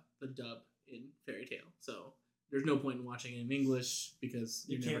the dub in Fairy Tail, so there's no point in watching it in English because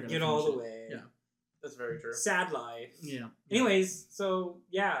you never can't gonna get all the finish it. way. Yeah, that's very true. Sad life. Yeah. Anyways, so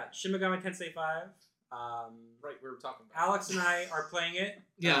yeah, Shin Megami Tensei 5. Right, we were talking about Alex and I are playing it.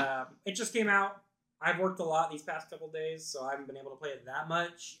 Yeah. It just came out. I've worked a lot these past couple days, so I haven't been able to play it that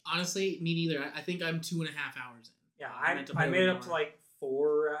much. Honestly, me neither. I think I'm 2.5 hours in. Yeah, meant to I play made it more. up to like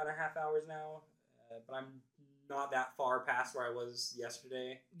 4.5 hours now, but I'm not that far past where I was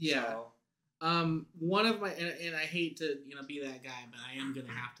yesterday. Yeah. So. One of my and I hate to be that guy, but I am gonna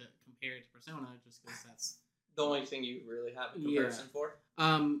have to compare it to Persona just because that's the only thing you really have a comparison for.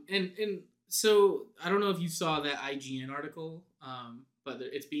 And so I don't know if you saw that IGN article, but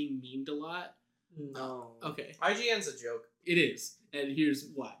it's being memed a lot. No. Okay. IGN's a joke. It is, and here's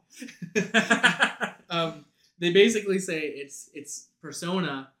why. They basically say it's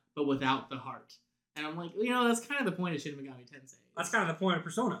Persona but without the heart, and I'm like, that's kind of the point of Shin Megami Tensei. That's kind of the point of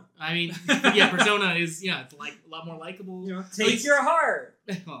Persona. I mean, yeah, Persona is it's like a lot more likable. Take your heart.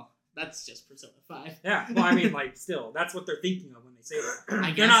 Well, that's just Persona 5. Yeah. Well, I mean, like, still, that's what they're thinking of when they say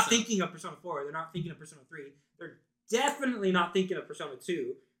that. They're not thinking of Persona 4. They're not thinking of Persona 3. They're definitely not thinking of Persona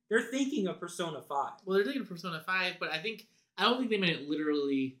 2. They're thinking of Persona 5. Well, they're thinking of Persona 5, but I don't think they meant it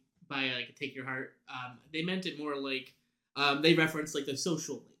literally by like take your heart. They meant it more like they referenced like the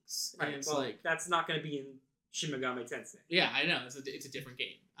social links. Right. And it's well, like that's not going to be in Shin Megami Tensei. Yeah, I know. It's a different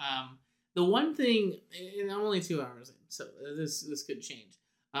game. The one thing, and I'm only 2 hours in, so this could change.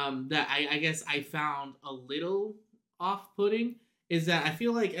 That I guess I found a little off-putting is that I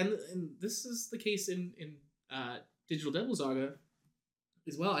feel like, and this is the case in Digital Devil Saga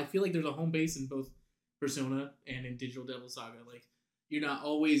as well. I feel like there's a home base in both Persona and in Digital Devil Saga. Like, you're not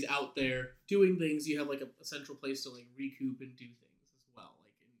always out there doing things. You have like a central place to like recoup and do things as well.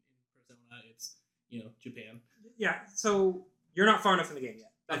 Like in Persona, it's Japan. Yeah, so you're not far enough in the game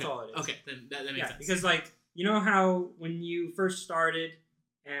yet. That's Okay. all it is. Okay, then that makes sense. Because like, you know how when you first started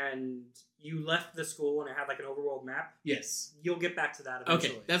and you left the school and it had like an overworld map? Yes. You'll get back to that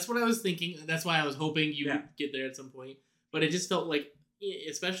eventually. Okay, that's what I was thinking. That's why I was hoping you would get there at some point. But it just felt like,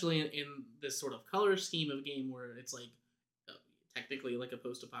 especially in this sort of color scheme of a game where it's like technically like a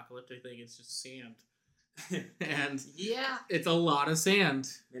post-apocalyptic thing, it's just sand. And yeah, it's a lot of sand.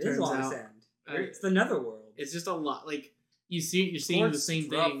 It is a lot of sand. It's the Netherworld. It's just a lot. Like you're seeing the same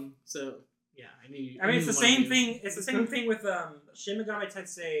thing. So yeah, I mean, it's the same thing. It's the same thing with Shin Megami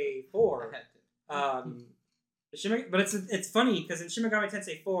Tensei 4. But it's funny because in Shin Megami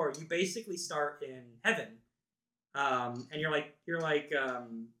Tensei 4, you basically start in heaven, and you're like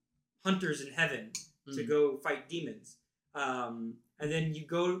hunters in heaven to go fight demons. And then you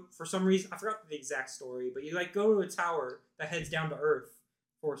go, for some reason, I forgot the exact story, but you like go to a tower that heads down to Earth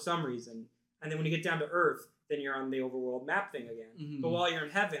for some reason. And then when you get down to Earth, then you're on the overworld map thing again. Mm-hmm. But while you're in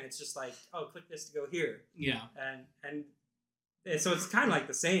heaven, it's just like, oh, click this to go here. Yeah. And so it's kind of like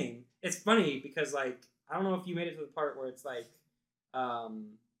the same. It's funny because like, I don't know if you made it to the part where it's like,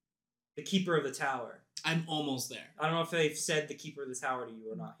 the Keeper of the Tower. I'm almost there. I don't know if they've said the Keeper of the Tower to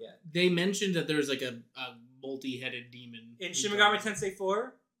you or not yet. They mentioned that there's like a multi-headed demon. In Shin Megami Tensei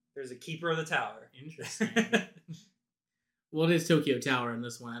 4, there's a Keeper of the Tower. Interesting. Well, it is Tokyo Tower in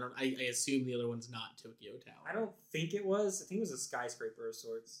this one. I assume the other one's not Tokyo Tower. I don't think it was. I think it was a skyscraper of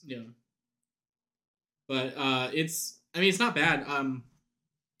sorts. Yeah. But it's not bad.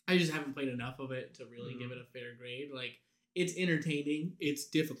 I just haven't played enough of it to really give it a fair grade. Like, it's entertaining. It's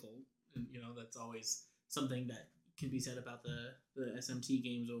difficult. And, that's always something that can be said about the SMT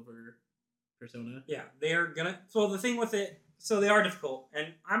games over Persona. Yeah, they are gonna. So the thing with it, so they are difficult,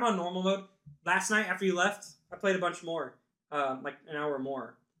 and I'm on normal mode. Last night after you left, I played a bunch more, like an hour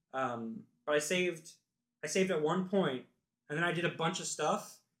more. But I saved at one point, and then I did a bunch of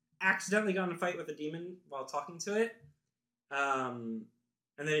stuff. Accidentally got in a fight with a demon while talking to it, and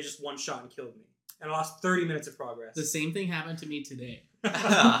then it just one shot and killed me, and I lost 30 minutes of progress. The same thing happened to me today.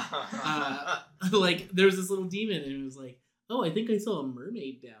 Like, there was this little demon, and it was like, oh, I think I saw a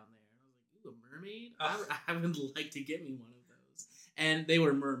mermaid down there. I was like, ooh, a mermaid? I would like to get me one of those. And they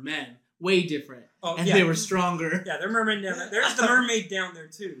were mermen. Way different. Oh, and they were stronger. Yeah, they're mermen down there. There's the mermaid down there,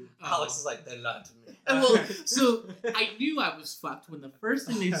 too. Alex is like, they lied to me. Well, so I knew I was fucked when the first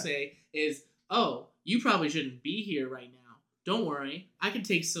thing they say is, oh, you probably shouldn't be here right now. Don't worry. I can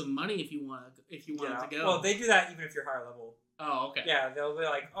take some money if you want to go. Well, they do that even if you're higher level. Oh, okay. Yeah, they'll be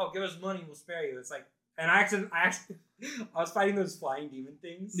like, oh, give us money, we'll spare you. It's like, and I was fighting those flying demon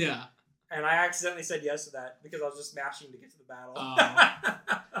things. Yeah. And I accidentally said yes to that because I was just smashing to get to the battle.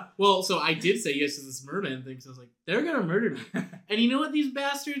 Well, so I did say yes to this merman thing, so I was like, they're going to murder me. And you know what these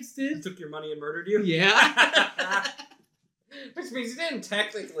bastards did? They took your money and murdered you? Yeah. Which means you didn't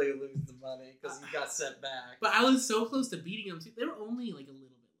technically lose the money because you got sent back. But I was so close to beating them, too. They were only like a little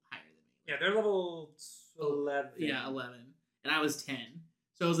bit higher than me. Yeah, they're level 11. Yeah, 11. And I was 10.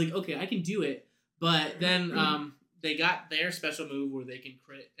 So I was like, okay, I can do it. But then they got their special move where they can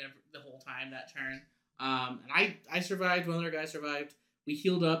crit the whole time that turn. And I survived. One other guy survived. We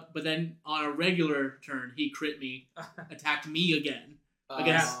healed up. But then on a regular turn, he crit me, attacked me again.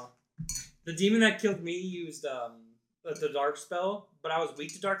 The demon that killed me used the dark spell, but I was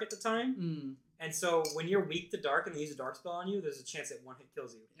weak to dark at the time. Mm. And so when you're weak to dark and they use a dark spell on you, there's a chance that one hit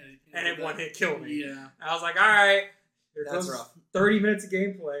kills you. And it one hit killed me. Yeah. I was like, all right. That's rough. 30 minutes of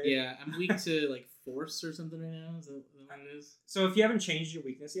gameplay. Yeah, I'm weak to like force or something right now. Is that what it is? So if you haven't changed your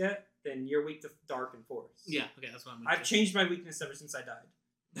weakness yet, then you're weak to dark and force. Yeah, okay, that's what I'm weak I've changed my weakness ever since I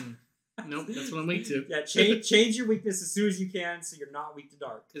died. Nope, that's what I'm weak to. Yeah, change your weakness as soon as you can so you're not weak to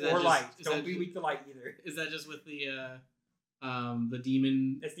dark. Or light. Don't be weak to light either. Is that just with the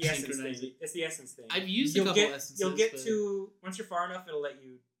demon? It's the essence thing. It's the essence thing. I've used a couple essences. You'll get to, once you're far enough, it'll let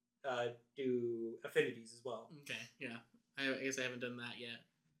you do affinities as well. Okay, yeah. I guess I haven't done that yet.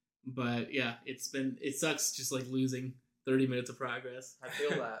 But yeah, it sucks just like losing 30 minutes of progress. I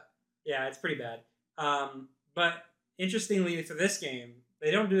feel that. Yeah, it's pretty bad. But interestingly, for this game, they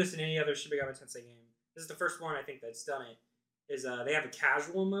don't do this in any other Shin Megami Tensei game. This is the first one I think that's done it. Is they have a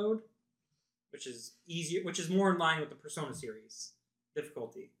casual mode, which is easier, which is more in line with the Persona series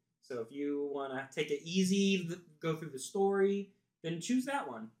difficulty. So if you want to take it easy, go through the story, then choose that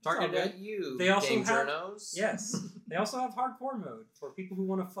one. Targeted at you. They also game have journos. Yes. They also have hardcore mode for people who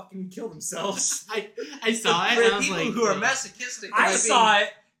want to fucking kill themselves. I saw it. For and I was people like, who are masochistic. I saw it.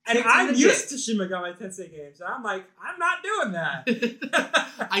 And I'm kicked used to Shin Megami Tensei games. And I'm like, I'm not doing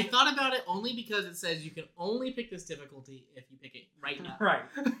that. I thought about it only because it says you can only pick this difficulty if you pick it right now. Right.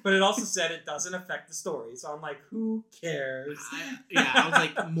 But it also said it doesn't affect the story. So I'm like, who cares? I was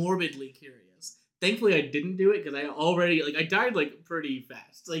like morbidly curious. Thankfully, I didn't do it because I already, I died pretty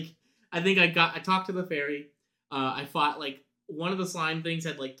fast. I think I talked to the fairy. I fought one of the slime things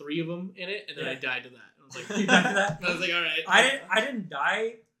had 3 of them in it, and then I died to that. I was like, you died to that? I was like, all right. I didn't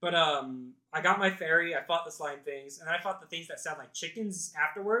die, but I got my fairy. I fought the slime things, and then I fought the things that sound like chickens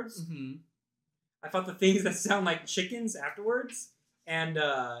afterwards. Mm-hmm. I fought the things that sound like chickens afterwards, and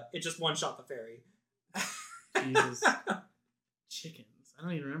it just one shot the fairy. Jesus. Chickens. I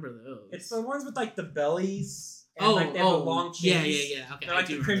don't even remember those. It's the ones with the bellies. And, they have the long chins. Yeah. Okay, they're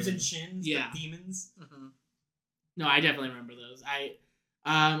the crimson chins. Yeah, the demons. Mm-hmm. No, I definitely remember those.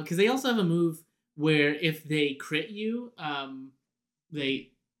 Because they also have a move where if they crit you,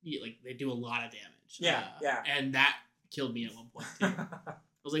 they do a lot of damage. Yeah. And that killed me at one point too. I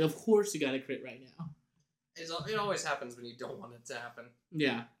was like, of course you got to crit right now. It always happens when you don't want it to happen.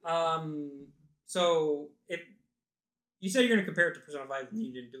 Yeah. So if you said you're going to compare it to Persona 5, and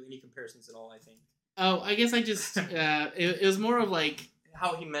you didn't do any comparisons at all, I think. Oh, I guess I just it was more of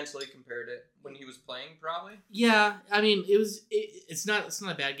how he mentally compared it when he was playing, probably. Yeah, I mean it's not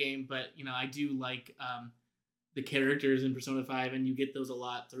a bad game, but I do like the characters in Persona 5, and you get those a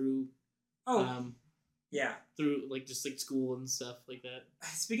lot through. Yeah. Through just school and stuff like that.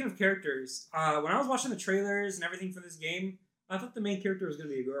 Speaking of characters, when I was watching the trailers and everything for this game, I thought the main character was going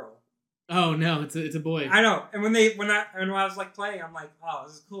to be a girl. Oh no, it's a boy. I know, and when I was playing, I'm like, oh,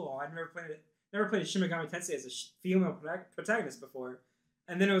 this is cool. I've never played it. never played Shin Megami Tensei as a female protagonist before,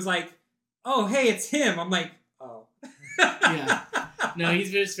 and then it was like, oh hey, it's him. I'm like, oh. Yeah. No,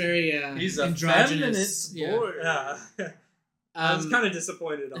 he's just very he's a androgynous. feminist boy. Yeah. I was kind of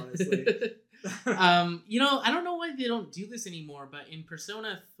disappointed, honestly. I don't know why they don't do this anymore, but in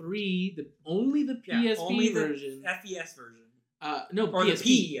Persona 3, only the PSP only the version. FES version. No, or PSP.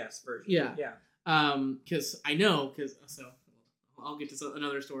 the PES version. Yeah. Yeah. Because I'll get to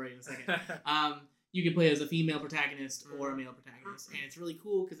another story in a second. You can play as a female protagonist or a male protagonist, and it's really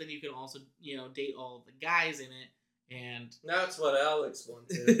cool because then you can also, date all of the guys in it. And that's what Alex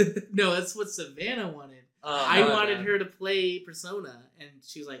wanted. No, that's what Savannah wanted. Oh, I wanted her to play Persona, and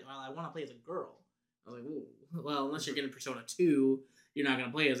she was like, "Well, I want to play as a girl." I was like, "Ooh, well, unless you're getting Persona 2, you're not going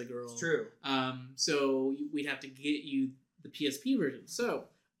to play as a girl." It's true. So we'd have to get you the PSP version. So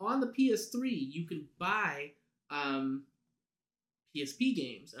on the PS3, you can buy PSP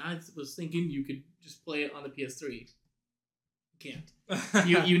games. And I was thinking you could just play it on the PS3. You can't.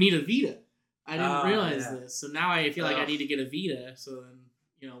 You need a Vita. I didn't realize this. So now I feel like I need to get a Vita, so then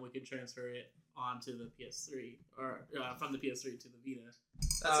we can transfer it onto the PS3 or from the PS3 to the Vita.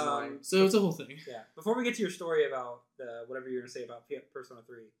 That's annoying. So it's a whole thing. Yeah. Before we get to your story about whatever you're gonna say about Persona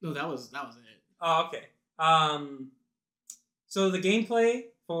 3. No, that was it. Oh, okay. So the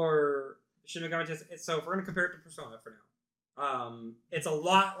gameplay for Shin Megami Tensei. So if we're gonna compare it to Persona for now, it's a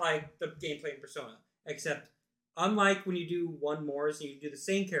lot like the gameplay in Persona, except unlike when you do one more, so you do the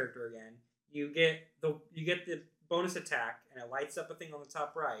same character again. You get the bonus attack, and it lights up a thing on the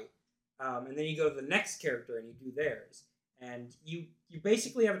top right, and then you go to the next character and you do theirs, and you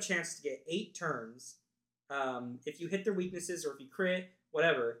basically have a chance to get 8 turns. If you hit their weaknesses or if you crit,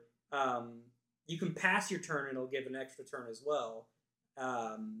 whatever, you can pass your turn and it'll give an extra turn as well.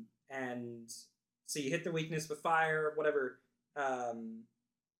 And so you hit the weakness with fire, whatever. I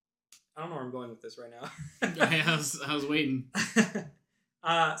don't know where I'm going with this right now. I was waiting.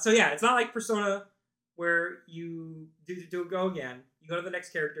 So yeah, it's not like Persona where you do go again. You go to the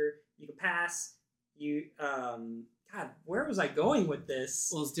next character. You can pass. God, where was I going with this?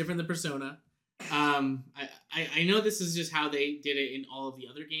 Well, it's different than Persona. I know this is just how they did it in all of the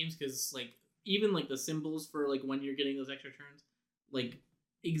other games because even the symbols for when you're getting those extra turns,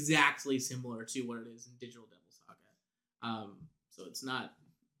 exactly similar to what it is in Digital Devil Saga. So it's not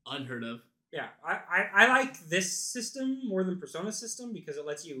unheard of. Yeah, I like this system more than Persona's system because it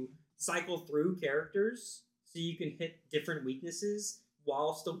lets you cycle through characters so you can hit different weaknesses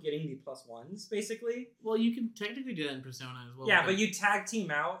while still getting the +1s, basically. Well, you can technically do that in Persona as well. Yeah, but you tag team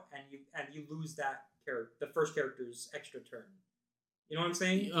out and you lose that the first character's extra turn. You know what I'm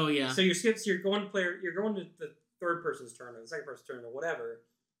saying? Oh yeah. So you're going to the third person's turn or the second person's turn or whatever,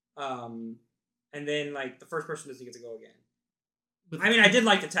 and then the first person doesn't get to go again. But I did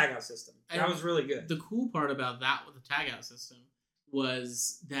like the tag out system. That was really good. The cool part about that with the tag out system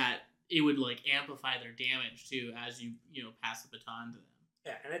was that it would amplify their damage too as you pass the baton to them.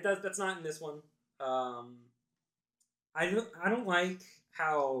 Yeah, and it does. That's not in this one. I don't like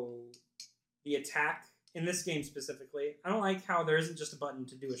how the attack in this game specifically. I don't like how there isn't just a button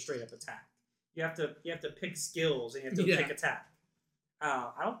to do a straight up attack. You have to pick skills and you have to pick attack.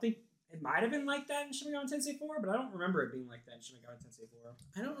 I don't think. It might have been like that in Shin Megami Tensei 4, but I don't remember it being like that in Shin Megami Tensei 4.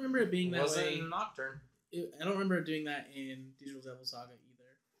 I don't remember it being that way. In Nocturne. I don't remember doing that in Digital Devil Saga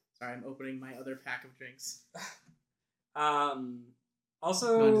either. Sorry, I'm opening my other pack of drinks. Also...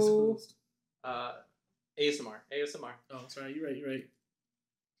 Non-disclosed. ASMR. Oh, sorry, you're right.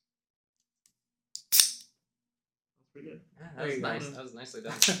 That's pretty good. Yeah, that was nice. That was nicely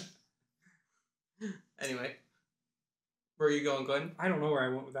done. Anyway. Where are you going, Glenn? I don't know where I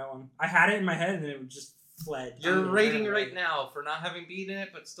went with that one. I had it in my head and then it just fled. You're rating right now for not having beaten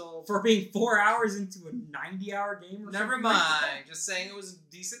it, but still... For being 4 hours into a 90-hour game or Never something mind. like Just saying it was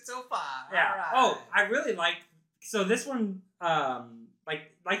decent so far. Yeah. All right. Oh, I really like... So this one,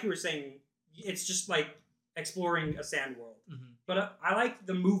 like you were saying, it's just exploring a sand world. Mm-hmm. But I like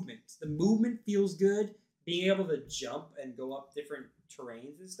the movement. The movement feels good. Being able to jump and go up different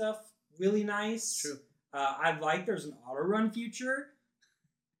terrains and stuff, really nice. True. I like there's an auto run feature.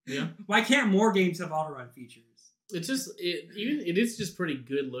 Yeah. Why can't more games have auto run features? It's just it is just pretty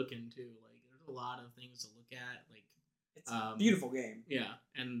good looking too. There's a lot of things to look at. It's a beautiful game. Yeah,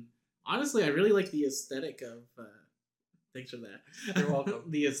 and honestly, I really like the aesthetic of. Thanks for that. You're welcome.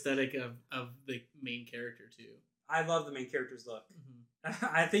 The aesthetic of the main character too. I love the main character's look. Mm-hmm.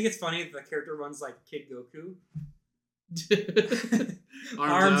 I think it's funny that the character runs like Kid Goku.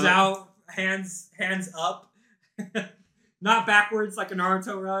 Arms out. Hands up. Not backwards like a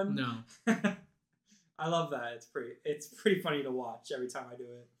Naruto run. No. I love that. It's pretty funny to watch every time I do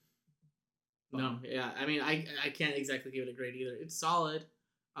it. No, yeah. I mean, I can't exactly give it a grade either. It's solid.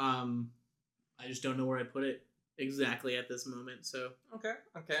 I just don't know where I put it exactly at this moment. So Okay.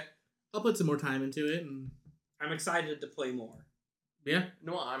 I'll put some more time into it, and I'm excited to play more. yeah. You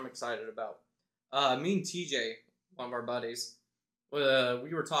know what I'm excited about? Me and TJ, one of our buddies, we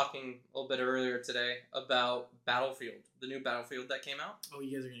were talking a little bit earlier today about Battlefield, the new Battlefield that came out. Oh,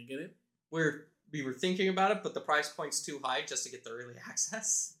 you guys are gonna get it? We were thinking about it, but the price point's too high just to get the early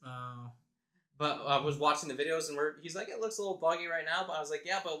access. But I was watching the videos, and he's like, it looks a little buggy right now, but I was like,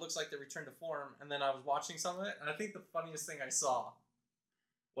 yeah, but it looks like they returned to form. And then I was watching some of it, and I think the funniest thing I saw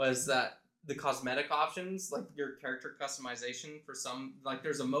was that the cosmetic options, like your character customization for some, like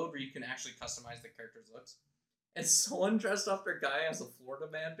there's a mode where you can actually customize the character's looks. And someone dressed up their guy as a Florida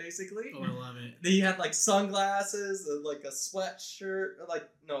man, basically. Oh, I love it. He had like sunglasses, like a sweatshirt,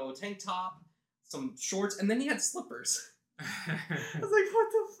 a tank top, some shorts, and then he had slippers. I was like, what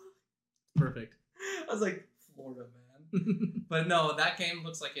the fuck? Perfect. I was like, Florida man. But no, that game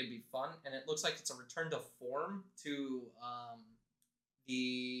looks like it'd be fun, and it looks like it's a return to form to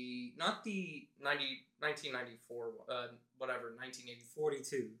not the 1994, whatever,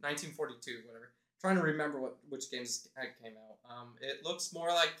 1942, whatever. Trying to remember which games came out. It looks more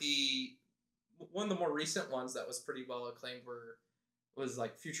like one of the more recent ones that was pretty well acclaimed was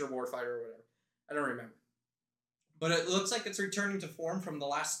like Future Warfighter or whatever. I don't remember. But it looks like it's returning to form from the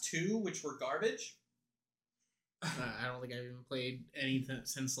last two, which were garbage. I don't think I've even played anything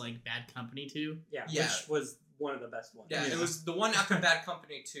since like Bad Company 2. Yeah, which was one of the best ones. Yeah, it was the one after Bad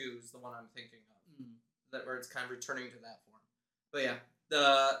Company 2 is the one I'm thinking of. That where it's kind of returning to that form. But yeah,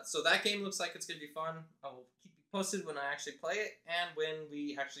 so that game looks like it's gonna be fun. I will keep you posted when I actually play it and when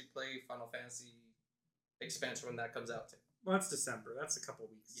we actually play Final Fantasy expansion when that comes out too. Well, that's December. That's a couple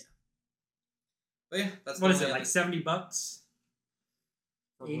weeks. Yeah. But yeah, that's what is it, like $70?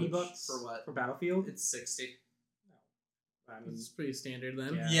 $80 for what? For Battlefield? It's 60. I mean, It's pretty standard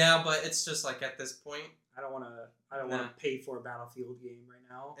then. Yeah, but it's just like at this point, I don't want to pay for a Battlefield game right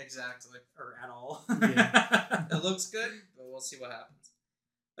now. Exactly. Or at all. Yeah. It looks good, but we'll see what happens.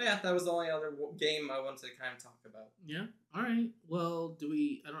 But yeah, that was the only other game I wanted to kind of talk about. Yeah. All right. Well, I don't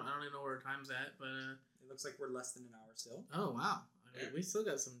even know where our time's at, but it looks like we're less than an hour still. Oh wow. I mean, we still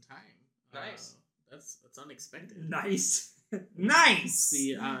got some time. Nice. That's unexpected. Nice. Nice.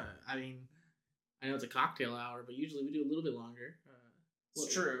 See, I mean, I know it's a cocktail hour, but usually we do a little bit longer.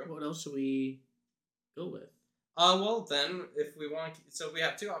 It's true. What else should we go with? Well, then, if we want to... So we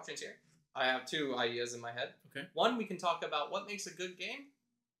have two options here. I have two ideas in my head. Okay. One, we can talk about what makes a good game,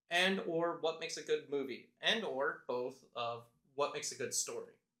 and or what makes a good movie, and or both of what makes a good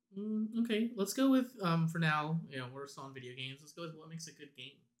story. Okay, let's go with, for now, we're still on video games. Let's go with what makes a good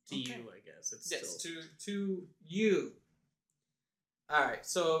game to you, I guess. To you. All right,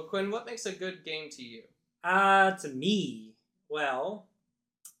 so Quinn, what makes a good game to you? To me, well,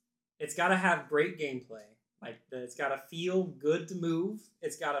 it's got to have great gameplay. Like it's got to feel good to move.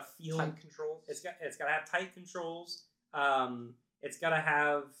 It's got to feel tight controls. It's got to have tight controls. It's got to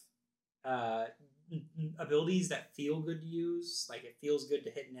have abilities that feel good to use. Like it feels good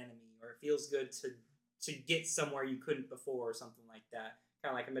to hit an enemy, or it feels good to get somewhere you couldn't before, or something like that.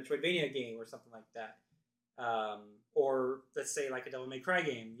 Kind of like a Metroidvania game or something like that. Or let's say like a Devil May Cry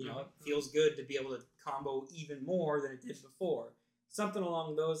game. It feels good to be able to combo even more than it did before. Something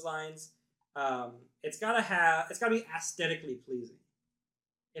along those lines. It's gotta be aesthetically pleasing.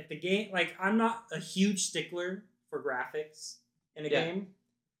 If the game, like, I'm not a huge stickler for graphics in a game,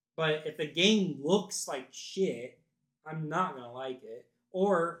 but if the game looks like shit, I'm not gonna like it.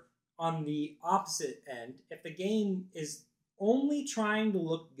 Or on the opposite end, if the game is only trying to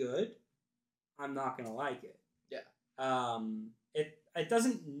look good, I'm not gonna like it. Yeah. It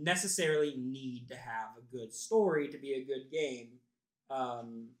doesn't necessarily need to have a good story to be a good game.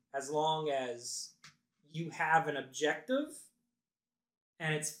 As long as you have an objective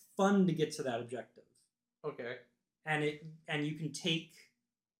and it's fun to get to that objective. Okay. And you can take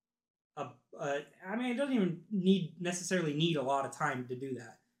it doesn't even necessarily need a lot of time to do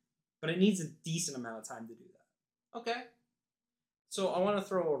that, but it needs a decent amount of time to do that. Okay. So I want to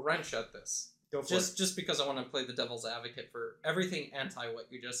throw a wrench at this. Go for it. Just because I want to play the devil's advocate for everything anti what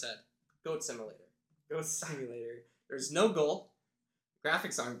you just said. Goat Simulator. Goat Simulator. There's no goal.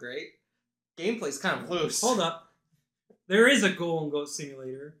 Graphics aren't great. Gameplay's kind of loose. Hold up. There is a goal in Goat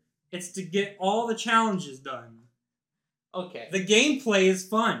Simulator. It's to get all the challenges done. Okay. The gameplay is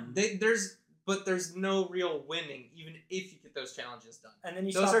fun. But there's no real winning, even if you get those challenges done. And then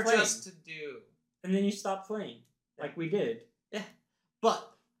you those stop are playing. just to do. And then you stop playing, like we did. Yeah.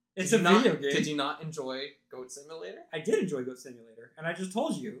 But It's a video game. Did you not enjoy Goat Simulator? I did enjoy Goat Simulator, and I just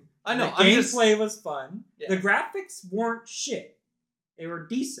told you. I know. The gameplay was fun. Yeah. The graphics weren't shit. They were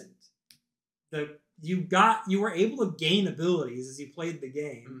decent. You were able to gain abilities as you played the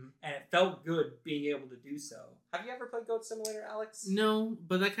game, and it felt good being able to do so. Have you ever played Goat Simulator, Alex? No,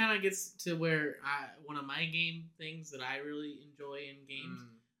 but that kind of gets to where one of my game things that I really enjoy in games.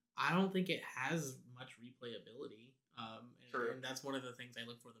 I don't think it has much replayability. True. And that's one of the things I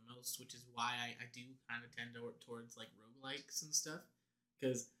look for the most, which is why I do kind of tend towards like roguelikes and stuff,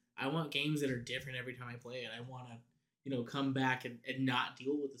 because I want games that are different every time I play it. I want to, come back and not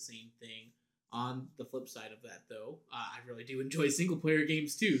deal with the same thing. On the flip side of that, though, I really do enjoy single-player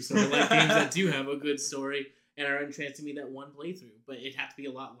games, too. So I like games that do have a good story and are entrancing me that one playthrough. But it'd have to be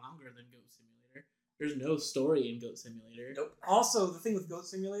a lot longer than Goat Simulator. There's no story in Goat Simulator. Nope. Also, the thing with Goat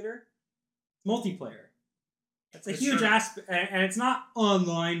Simulator, multiplayer. That's a huge true. aspect, and it's not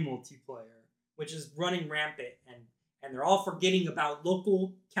online multiplayer, which is running rampant, and they're all forgetting about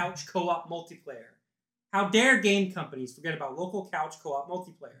local couch co-op multiplayer. How dare game companies forget about local couch co-op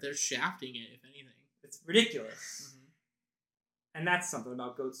multiplayer? They're shafting it, if anything. It's ridiculous. And that's something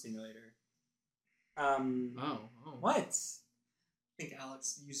about Goat Simulator. Oh. What? I think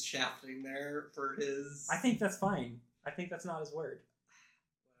Alex used shafting there for his... I think that's fine. I think that's not his word.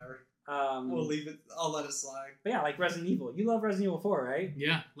 Whatever. We'll leave it. I'll let it slide. But yeah, like Resident Evil. You love Resident Evil 4, right?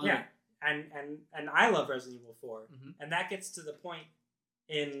 Yeah, love yeah. it. And I love Resident Evil 4. Mm-hmm. And that gets to the point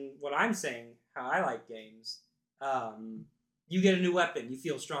in what I'm saying, how I like games. You get a new weapon, you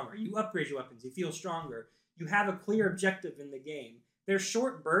feel stronger. You upgrade your weapons, you feel stronger. You have a clear objective in the game. They're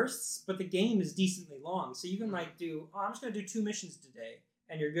short bursts, but the game is decently long. So you can I'm just going to do 2 missions today,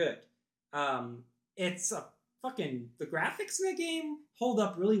 and you're good. It's a the graphics in the game hold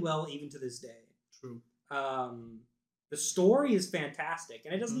up really well even to this day. True. The story is fantastic,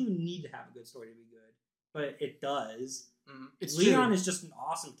 and it doesn't even need to have a good story to be good, but it does. It's Leon true. is just an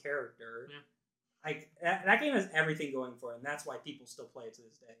awesome character. Yeah. Like that game has everything going for it, and that's why people still play it to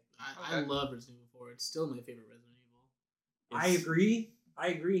this day. I love Resident Evil 4. It's still my favorite Resident Evil. I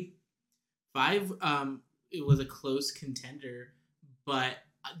agree. 5, it was a close contender, but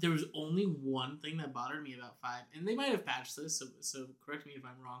there was only one thing that bothered me about 5, and they might have patched this, so correct me if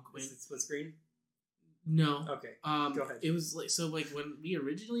I'm wrong, Quinn. Is it split screen? No. Okay. Go ahead. It was like when we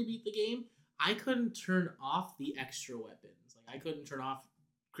originally beat the game, I couldn't turn off the extra weapons. Like I couldn't turn off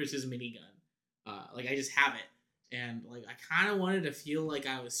Chris's minigun. Like I just have it, and like I kind of wanted to feel like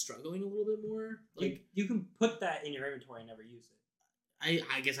I was struggling a little bit more. Like you can put that in your inventory and never use it.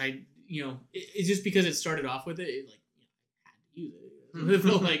 I guess it's just because it started off with it. I had to use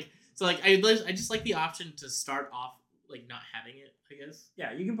it. So I just like the option to start off like not having it. I guess.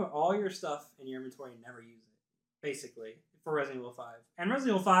 Yeah, you can put all your stuff in your inventory and never use it. Basically, for Resident Evil 5 and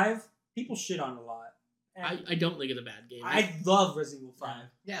Resident Evil 5, people shit on it a lot. I don't think it's a bad game. I love Resident Evil 5.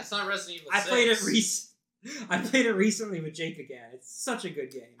 Yeah, it's not Resident Evil 6. I played it recently with Jake again. It's such a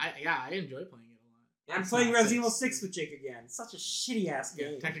good game. I enjoy playing it a lot. Yeah, I'm it's playing not Resident Evil 6. 6 with Jake again. It's such a shitty ass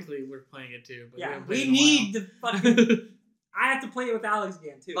game. Yeah, technically we're playing it too. But Yeah, haven't we played it in a need while. the fucking. I have to play it with Alex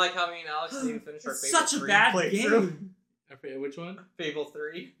again too. Like how me and Alex didn't even finish our It's Fable such a 3 bad playthrough. game. I forget which one? Fable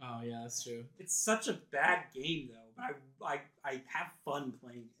 3. Oh yeah, that's true. It's such a bad game though, but I have fun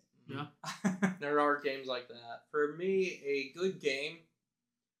playing it. Yeah. There are games like that. For me, a good game,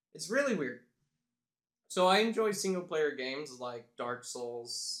 it's really weird. So I enjoy single player games like Dark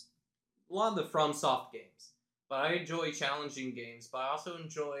Souls, a lot of the FromSoft games. But I enjoy challenging games, but I also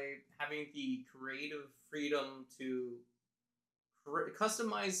enjoy having the creative freedom to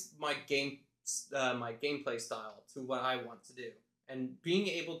customize my gameplay style to what I want to do, and being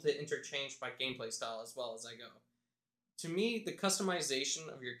able to interchange my gameplay style as well as I go. To me, the customization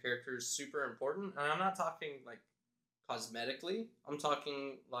of your character is super important, and I'm not talking like cosmetically. I'm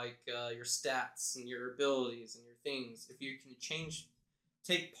talking like your stats and your abilities and your things. If you can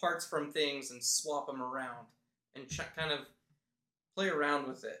take parts from things and swap them around and kind of play around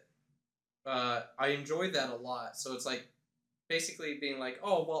with it. I enjoy that a lot. So it's like basically being like,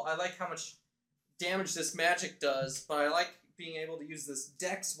 oh, well, I like how much damage this magic does, but I like being able to use this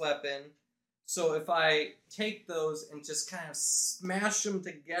dex weapon. So if I take those and just kind of smash them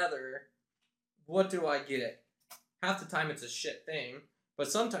together, what do I get? Half the time it's a shit thing, but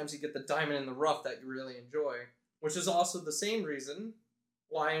sometimes you get the diamond in the rough that you really enjoy, which is also the same reason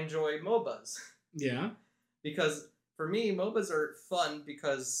why I enjoy MOBAs. Yeah. Because for me, MOBAs are fun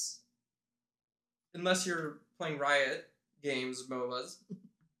because unless you're playing Riot Games MOBAs,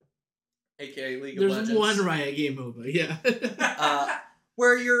 aka League of There's Legends. one Riot game MOBA, yeah.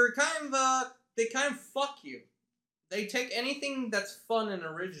 Where you're they kind of fuck you. they take anything that's fun and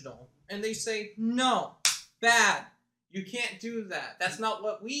original, and they say, no, bad. You can't do that. That's not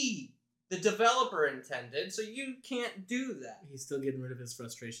what the developer intended, so you can't do that. He's still getting rid of his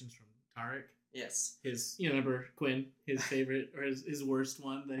frustrations from Tarek. Yes. His, remember Quinn, his favorite, or his worst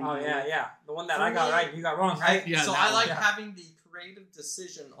one. That he yeah. The one that I got right, you got wrong, right? So I like having the creative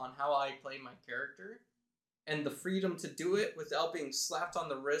decision on how I play my character, and the freedom to do it without being slapped on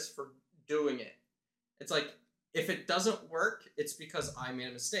the wrist for doing it. It's like, if it doesn't work, it's because I made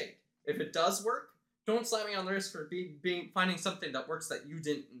a mistake. If it does work, don't slap me on the wrist for finding something that works that you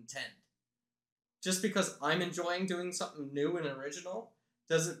didn't intend. Just because I'm enjoying doing something new and original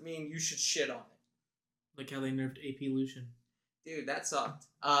doesn't mean you should shit on it. Like how they nerfed AP Lucian. Dude, that sucked.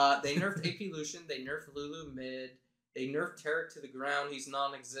 They nerfed AP Lucian, they nerfed Lulu mid, they nerfed Tarek to the ground, he's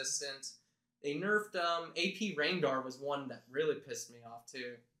non-existent. They nerfed AP Rengar was one that really pissed me off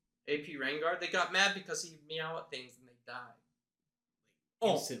too. AP Rengar, they got mad because he meow at things and they died.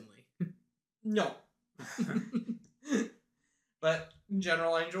 Instantly. No. But in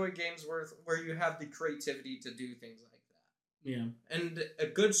general, I enjoy games where you have the creativity to do things like that. Yeah. And a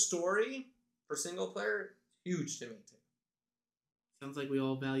good story for single player, huge to me too. Sounds like we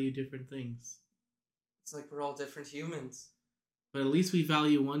all value different things. It's like we're all different humans. But at least we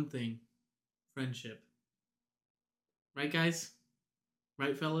value one thing. Friendship. Right, guys?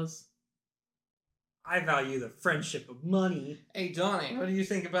 Right, fellas? I value the friendship of money. Hey, Donnie, what do you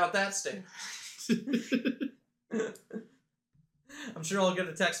think about that statement? I'm sure I'll get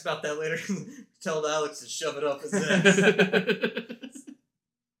a text about that later. Tell Alex to shove it up his ass.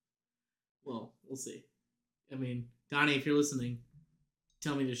 Well, we'll see. I mean, Donnie, if you're listening,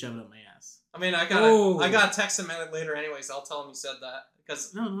 tell me to shove it up my ass. I mean, I gotta text him later anyways. I'll tell him you said that.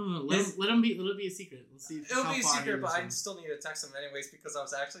 Because no. Let it be a secret. Let's see. It'll be a secret, but I still need to text him anyways because I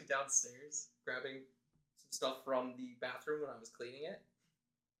was actually downstairs grabbing some stuff from the bathroom when I was cleaning it.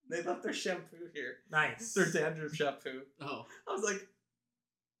 They left their shampoo here. Nice. Their dandruff shampoo. Oh. I was like,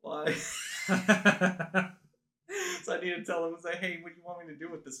 why? So I need to tell them and say, hey, what do you want me to do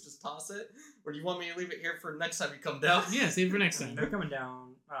with this? Just toss it? Or do you want me to leave it here for next time you come down? Yeah, save it for next time. They're coming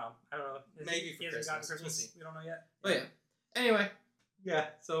down. I don't know. Maybe for Christmas. We'll see. We don't know yet. But yeah. Anyway. Yeah,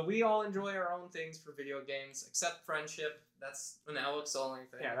 so we all enjoy our own things for video games, except friendship. That's an Alex only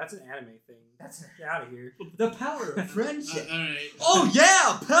thing. Yeah, that's an anime thing. Get out of here. The power of friendship. All right. Oh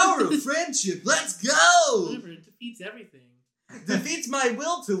yeah, power of friendship. Let's go. Whatever, it defeats everything. Defeats my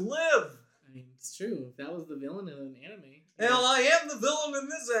will to live. I mean, it's true. If that was the villain in an anime. Hell, I am the villain in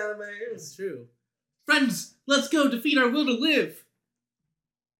this anime. It's true. Friends, let's go defeat our will to live.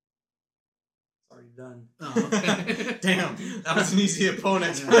 Already done. Oh, okay. Damn, that was an easy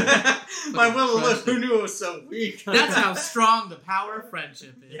opponent. Yeah. My will to live, who knew it was so weak? That's how strong the power of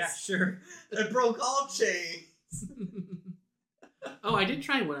friendship is. Yeah, sure. It broke all chains. Oh, I did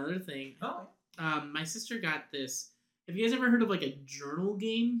try one other thing. Oh. My sister got this. Have you guys ever heard of like a journal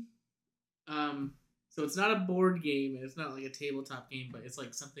game? So it's not a board game and it's not like a tabletop game, but it's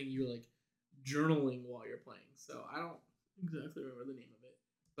like something you're like journaling while you're playing. So I don't exactly remember the name of it,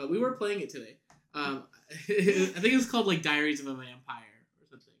 but we were playing it today. I think it was called like Diaries of a Vampire or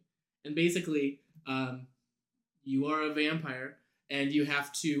something. And basically, you are a vampire and you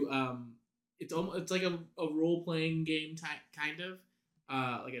have to. It's like a role playing game kind of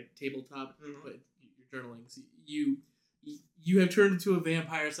like a tabletop, but you're journaling. So you have turned into a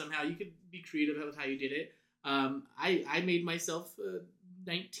vampire somehow. You could be creative with how you did it. I made myself a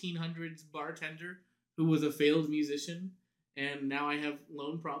 1900s bartender who was a failed musician, and now I have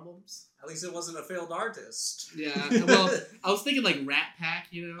loan problems. At least it wasn't a failed artist. Yeah, well, I was thinking like Rat Pack,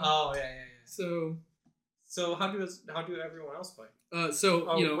 you know. Oh yeah. So how do everyone else play?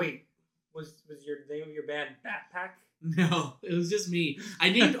 Wait, was your name of your band Backpack? No, it was just me. I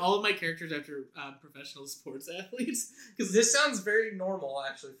named all of my characters after professional sports athletes Because this sounds very normal,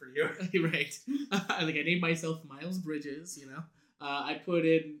 actually, for you. Right. I named myself Miles Bridges. You know, I put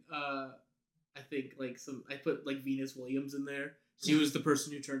in I put like Venus Williams in there. She was the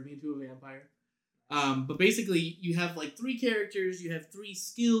person who turned me into a vampire. But basically, you have like 3 characters. You have 3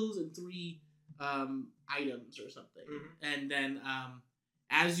 skills and 3 items or something, and then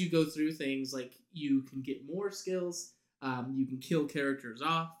as you go through things, like you can get more skills, you can kill characters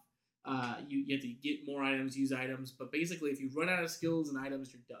off, you have to get more items, use items, but basically if you run out of skills and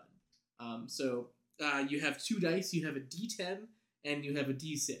items, you're done. So you have 2 dice, you have a D10 and you have a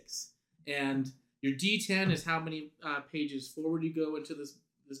D6, and your D10 is how many pages forward you go into this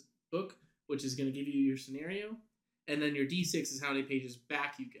book, which is going to give you your scenario, and then your D6 is how many pages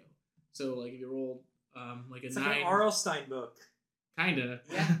back you go. So like if you roll like a It's 9, like an R.L. Stein book. Kinda.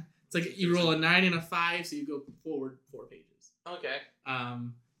 Yeah. It's like you roll a 9 and a 5, so you go forward 4 pages. Okay.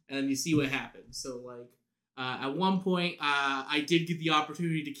 And then you see what happens. So, like, at one point, I did get the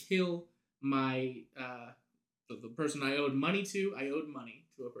opportunity to kill my the person I owed money to. I owed money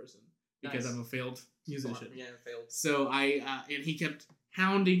to a person because I'm a failed musician. Yeah, failed. So and he kept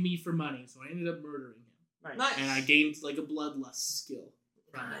hounding me for money, so I ended up murdering him. Nice. And I gained like a bloodlust skill.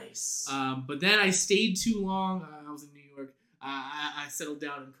 Nice. But then I stayed too long. I was in New York. I settled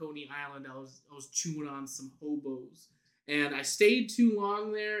down in Coney Island. I was chewing on some hobos, and I stayed too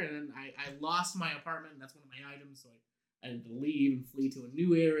long there. And I lost my apartment. And that's one of my items, so I had to leave and flee to a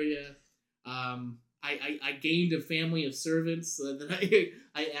new area. I gained a family of servants that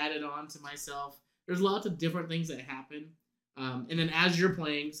I added on to myself. There's lots of different things that happen. And then as you're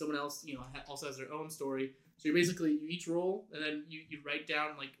playing, someone else, also has their own story. So you each roll, and then you write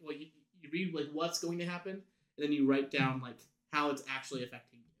down, like, well, you read, like, what's going to happen, and then you write down, like, how it's actually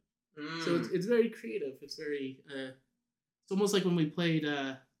affecting you. So it's very creative. It's very, it's almost like when we played,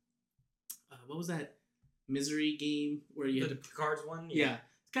 what was that Misery game where you had the to... cards one? Yeah.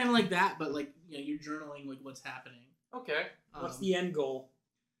 It's kind of like that, but, like, you're journaling, like, what's happening. Okay. What's the end goal?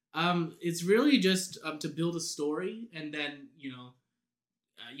 It's really just to build a story, and then,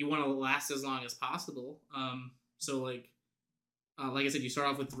 you want to last as long as possible. So, like I said, you start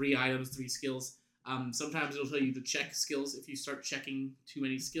off with 3 items, 3 skills. Sometimes it'll tell you to check skills. If you start checking too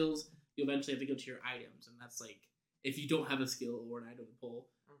many skills, you eventually have to go to your items, and that's like, if you don't have a skill or an item to pull,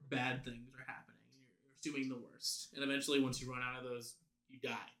 bad things are happening. You're assuming the worst, and eventually, once you run out of those, you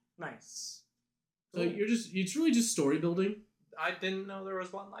die. Nice. So it's really just story building. I didn't know there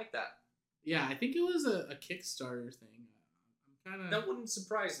was one like that. Yeah, I think it was a Kickstarter thing. That wouldn't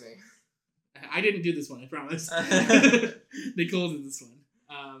surprise me. I didn't do this one, I promise. Nicole did this one.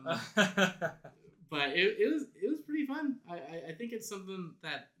 But it was pretty fun. I think it's something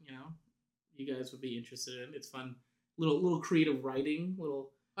that, you guys would be interested in. It's fun. Little creative writing,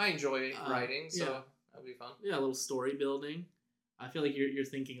 I enjoy writing, so yeah. that'll be fun. Yeah, a little story building. I feel like you're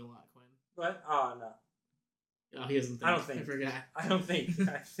thinking a lot, Quinn. What? Oh, no. Oh, he doesn't think. I don't think. I forgot. I don't think.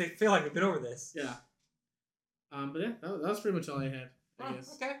 I feel like we've been over this. Yeah. But yeah, that was pretty much all I had, I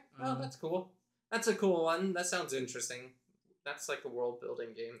guess. Okay. Well, that's cool. That's a cool one. That sounds interesting. That's like a world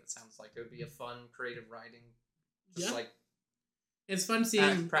building game. That sounds like it would be a fun, creative writing. Just like it's fun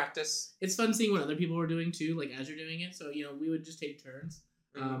seeing practice. It's fun seeing what other people are doing too, like as you're doing it. So we would just take turns.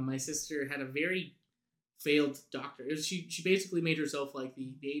 Mm-hmm. My sister had a very failed doctor. She basically made herself like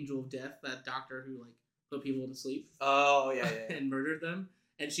the angel of death, that doctor who like put people to sleep. Oh yeah. And murdered them.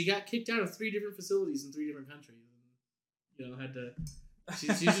 And she got kicked out of 3 different facilities in 3 different countries. And, had to.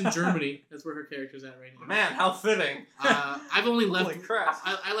 She's in Germany. That's where her character's at right now. Man, how fitting. I've only left. Holy crap.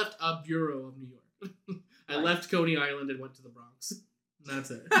 I left a bureau of New York. I left Coney Island and went to the Bronx. That's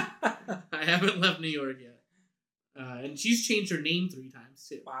it. I haven't left New York yet. And she's changed her name 3 times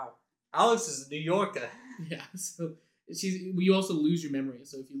too. Wow. Alex is a New Yorker. Yeah. So you also lose your memory.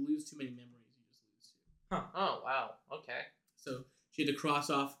 So if you lose too many memories, you just lose too. Huh. Oh wow. Okay. So she had to cross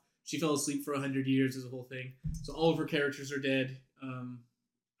off. She fell asleep for 100 years. Is a whole thing. So all of her characters are dead.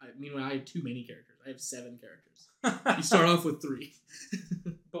 Meanwhile, I have too many characters. I have 7 characters. You start off with 3.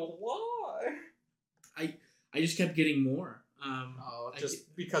 But why? I just kept getting more.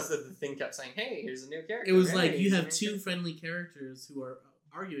 Because the thing kept saying, "Hey, here's a new character." It was like you have 2 friendly characters who are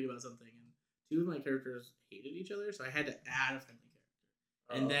arguing about something, and 2 of my characters hated each other, so I had to add a friendly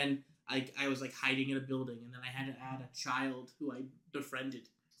character. And then I was like hiding in a building, and then I had to add a child who I befriended.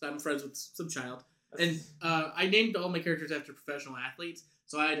 So I'm friends with some child. And I named all my characters after professional athletes,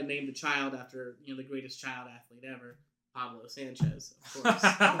 so I had to name the child after the greatest child athlete ever, Pablo Sanchez, of course,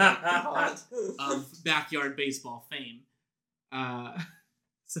 of backyard baseball fame.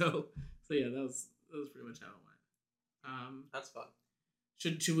 So yeah, that was pretty much how it went. That's fun.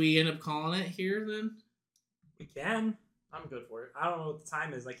 Should we end up calling it here then? We can. I'm good for it. I don't know what the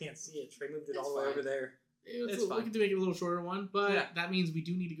time is. I can't see it. Trey moved it all the way fine. over there. It's fine. We can make it a little shorter one, but that means we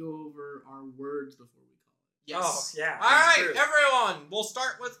do need to go over our words before we call it. Yes. Oh, yeah. All right, everyone. We'll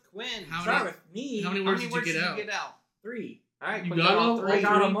start with Quinn. Start with me. How many words did you get out? 3. All right, You Quinn got all 3. I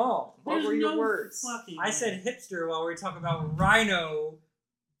got them all. What were your words? I said hipster while we were talking about rhino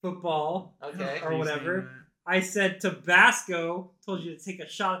football. Okay. Or whatever. I said Tabasco. Told you to take a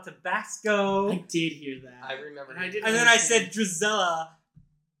shot at Tabasco. I did hear that. I remember. And I didn't And then I understand. said Drizella.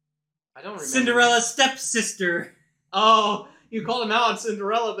 I don't remember. Cinderella's stepsister. Oh, you called him out on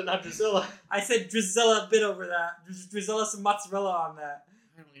Cinderella, but not Drusilla. I said Drizella a bit over that. Drizella some mozzarella on that.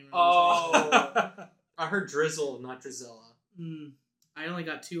 I don't even remember. Oh. I heard drizzle, not Drizella. I only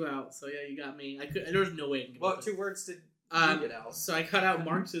got 2 out, so yeah, you got me. There was no way I could get What both. 2 words did Get out. So I cut out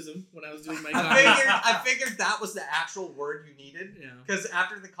Marxism when I was doing my I figured that was the actual word you needed. Yeah. Because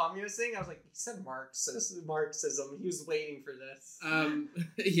after the communist thing, I was like, he said Marxism. He was waiting for this.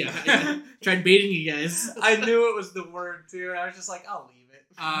 Yeah. I tried baiting you guys. I knew it was the word too, and I was just like, I'll leave it.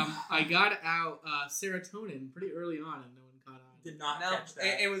 I got out serotonin pretty early on, and no one caught on. Did not No, catch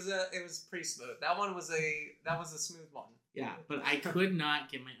that. it was pretty smooth. That was a smooth one. Yeah, but I could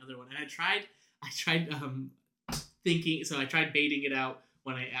not get my other one, and I tried thinking. So I tried baiting it out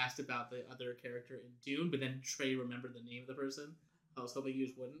when I asked about the other character in Dune, but then Trey remembered the name of the person. I was hoping you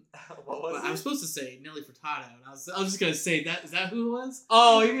just wouldn't. What was But it? I was supposed to say Nelly Furtado, and I was just gonna say that. Is that who it was?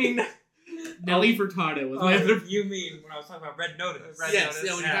 Oh, you mean Nelly Furtado was my other. You mean when I was talking about Red Notice? Red Yes, Notice,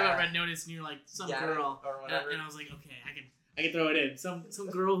 yeah. When you talk about Red Notice, and you're like some Yeah, girl, or whatever. and I was like, okay, I can throw it in. Some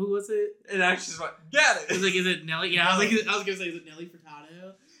girl. Who was it? And I just went, get I was it. like, is it Nelly? Yeah, I was gonna say, is it Nelly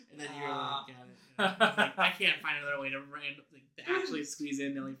Furtado? And then you're like, got it. And I was like, I can't find another way to actually squeeze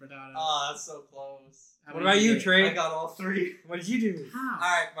in Nelly Furtado. Oh, that's so close. How What many about did you, get? Trey? I got all three. What did you do? How?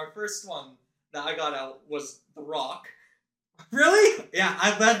 Alright, my first one that I got out was The Rock. Really? Yeah,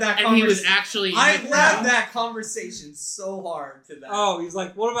 I led that And he was conversation. actually. in I the led crowd. that conversation so hard to that. Oh, he's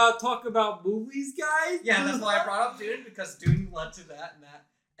like, what about talk about movies, guys? Yeah, that's why I brought up Dune, because Dune led to that and that.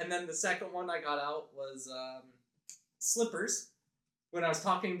 And then the second one I got out was Slippers, when I was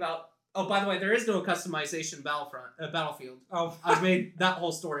talking about. Oh, by the way, there is no customization Battlefield. Oh, I made that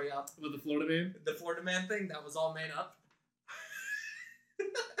whole story up. With the Florida man. The Florida Man thing, that was all made up.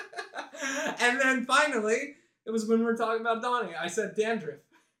 And then finally, it was when we were talking about Donnie. I said dandruff.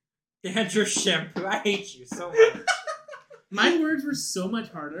 dandruff shampoo. I hate you so much. My words were so much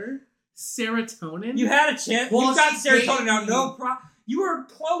harder. Serotonin. You had a chance. Well, you got she gave serotonin now. me- No problem. You were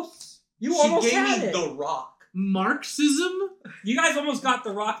close. You She almost gave had me it. The Rock. Marxism. You guys almost got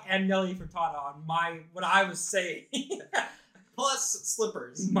The Rock and Nelly Furtado on what I was saying. Plus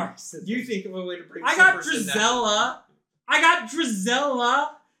Slippers. Marxism. You think of a way to bring I got Slippers in that. Drizella. I got Drizella.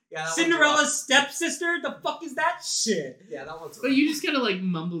 Yeah, that one's Cinderella's rough. stepsister. The fuck is that shit? Yeah, that one's But rough. you just kind of like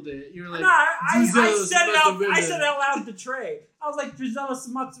mumbled it. You were like, No, I Drizella's said it out. mozzarella. I said it out loud to Trey. I was like Drizella's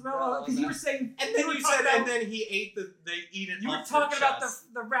mozzarella because you were saying. And then were you talking said, about- and then he ate they eat it. you were off talking their about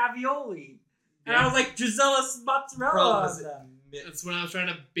chest. the ravioli, and Yeah. I was like Drizella's mozzarella. Bro, on was it them. that's when I was trying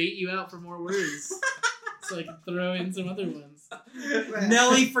to bait you out for more words, so I could throw in some other ones.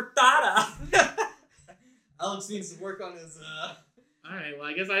 Nelly Furtada. Alex needs to work on his. All right, well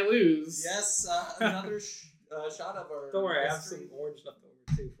I guess I lose. Yes, another shot of our. Don't worry, I have mystery. some orange left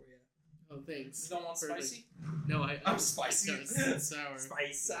over too for you. Oh, thanks. You don't want Perfect. spicy? No, I'm spicy. It's sour.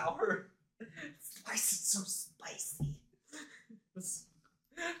 Spicy. Sour. Spicy, so spicy.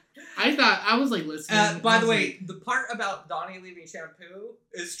 I was like listening. By I the was way, the part about Donnie leaving shampoo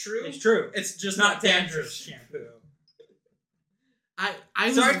is true. It's true. It's just It's not not dandruff dandruff shampoo. I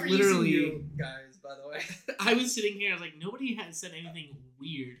was Sorry for literally. using you guys, by the way. I was sitting here. I was like, nobody had said anything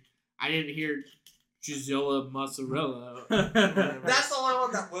weird. I didn't hear Gisela Mozzarella. That's the only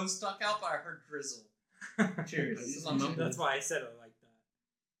one that was stuck out, but I heard drizzle. Cheers. That's why I said it like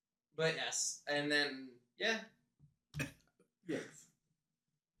that. But yes, and then yeah. Yes.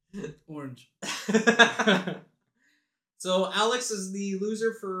 Orange. So Alex is the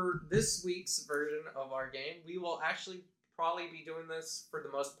loser for this week's version of our game. We will actually probably be doing this for the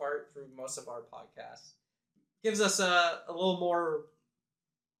most part through most of our podcasts. Gives us a little more,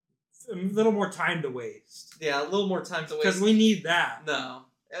 A little more time to waste a little more time to because waste. we need that. No,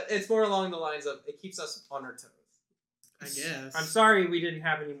 it's more along the lines of it keeps us on our toes. I guess. I'm sorry we didn't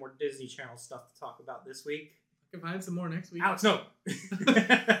have any more Disney Channel stuff to talk about this week. I can find some more next week. Alex, no.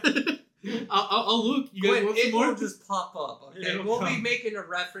 I'll look. You guys want some It more? will just pop up. Okay, It'll we'll be come. making a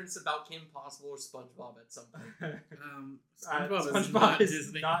reference about Kim Possible or SpongeBob at some point. SpongeBob, is not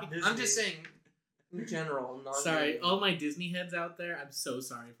Disney. Disney. I'm just saying, in general. Not Sorry, all my Disney heads out there. I'm so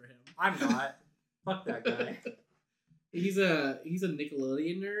sorry for him. I'm not. Fuck that guy. He's a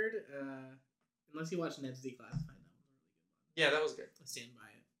Nickelodeon nerd. Unless you watch Ned's Declassified, Yeah, that was good. I stand by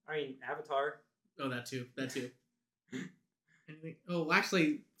it. I mean, Avatar. Oh, that too. Anything? Oh,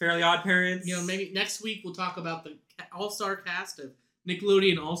 actually, Fairly Odd Parents. you know, maybe next week we'll talk about the all-star cast of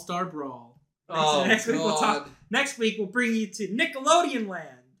Nickelodeon All-Star Brawl. Next week we'll talk. Next week we'll bring you to Nickelodeon Land.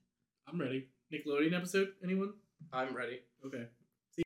 I'm ready. Nickelodeon episode? Anyone? I'm ready. Okay.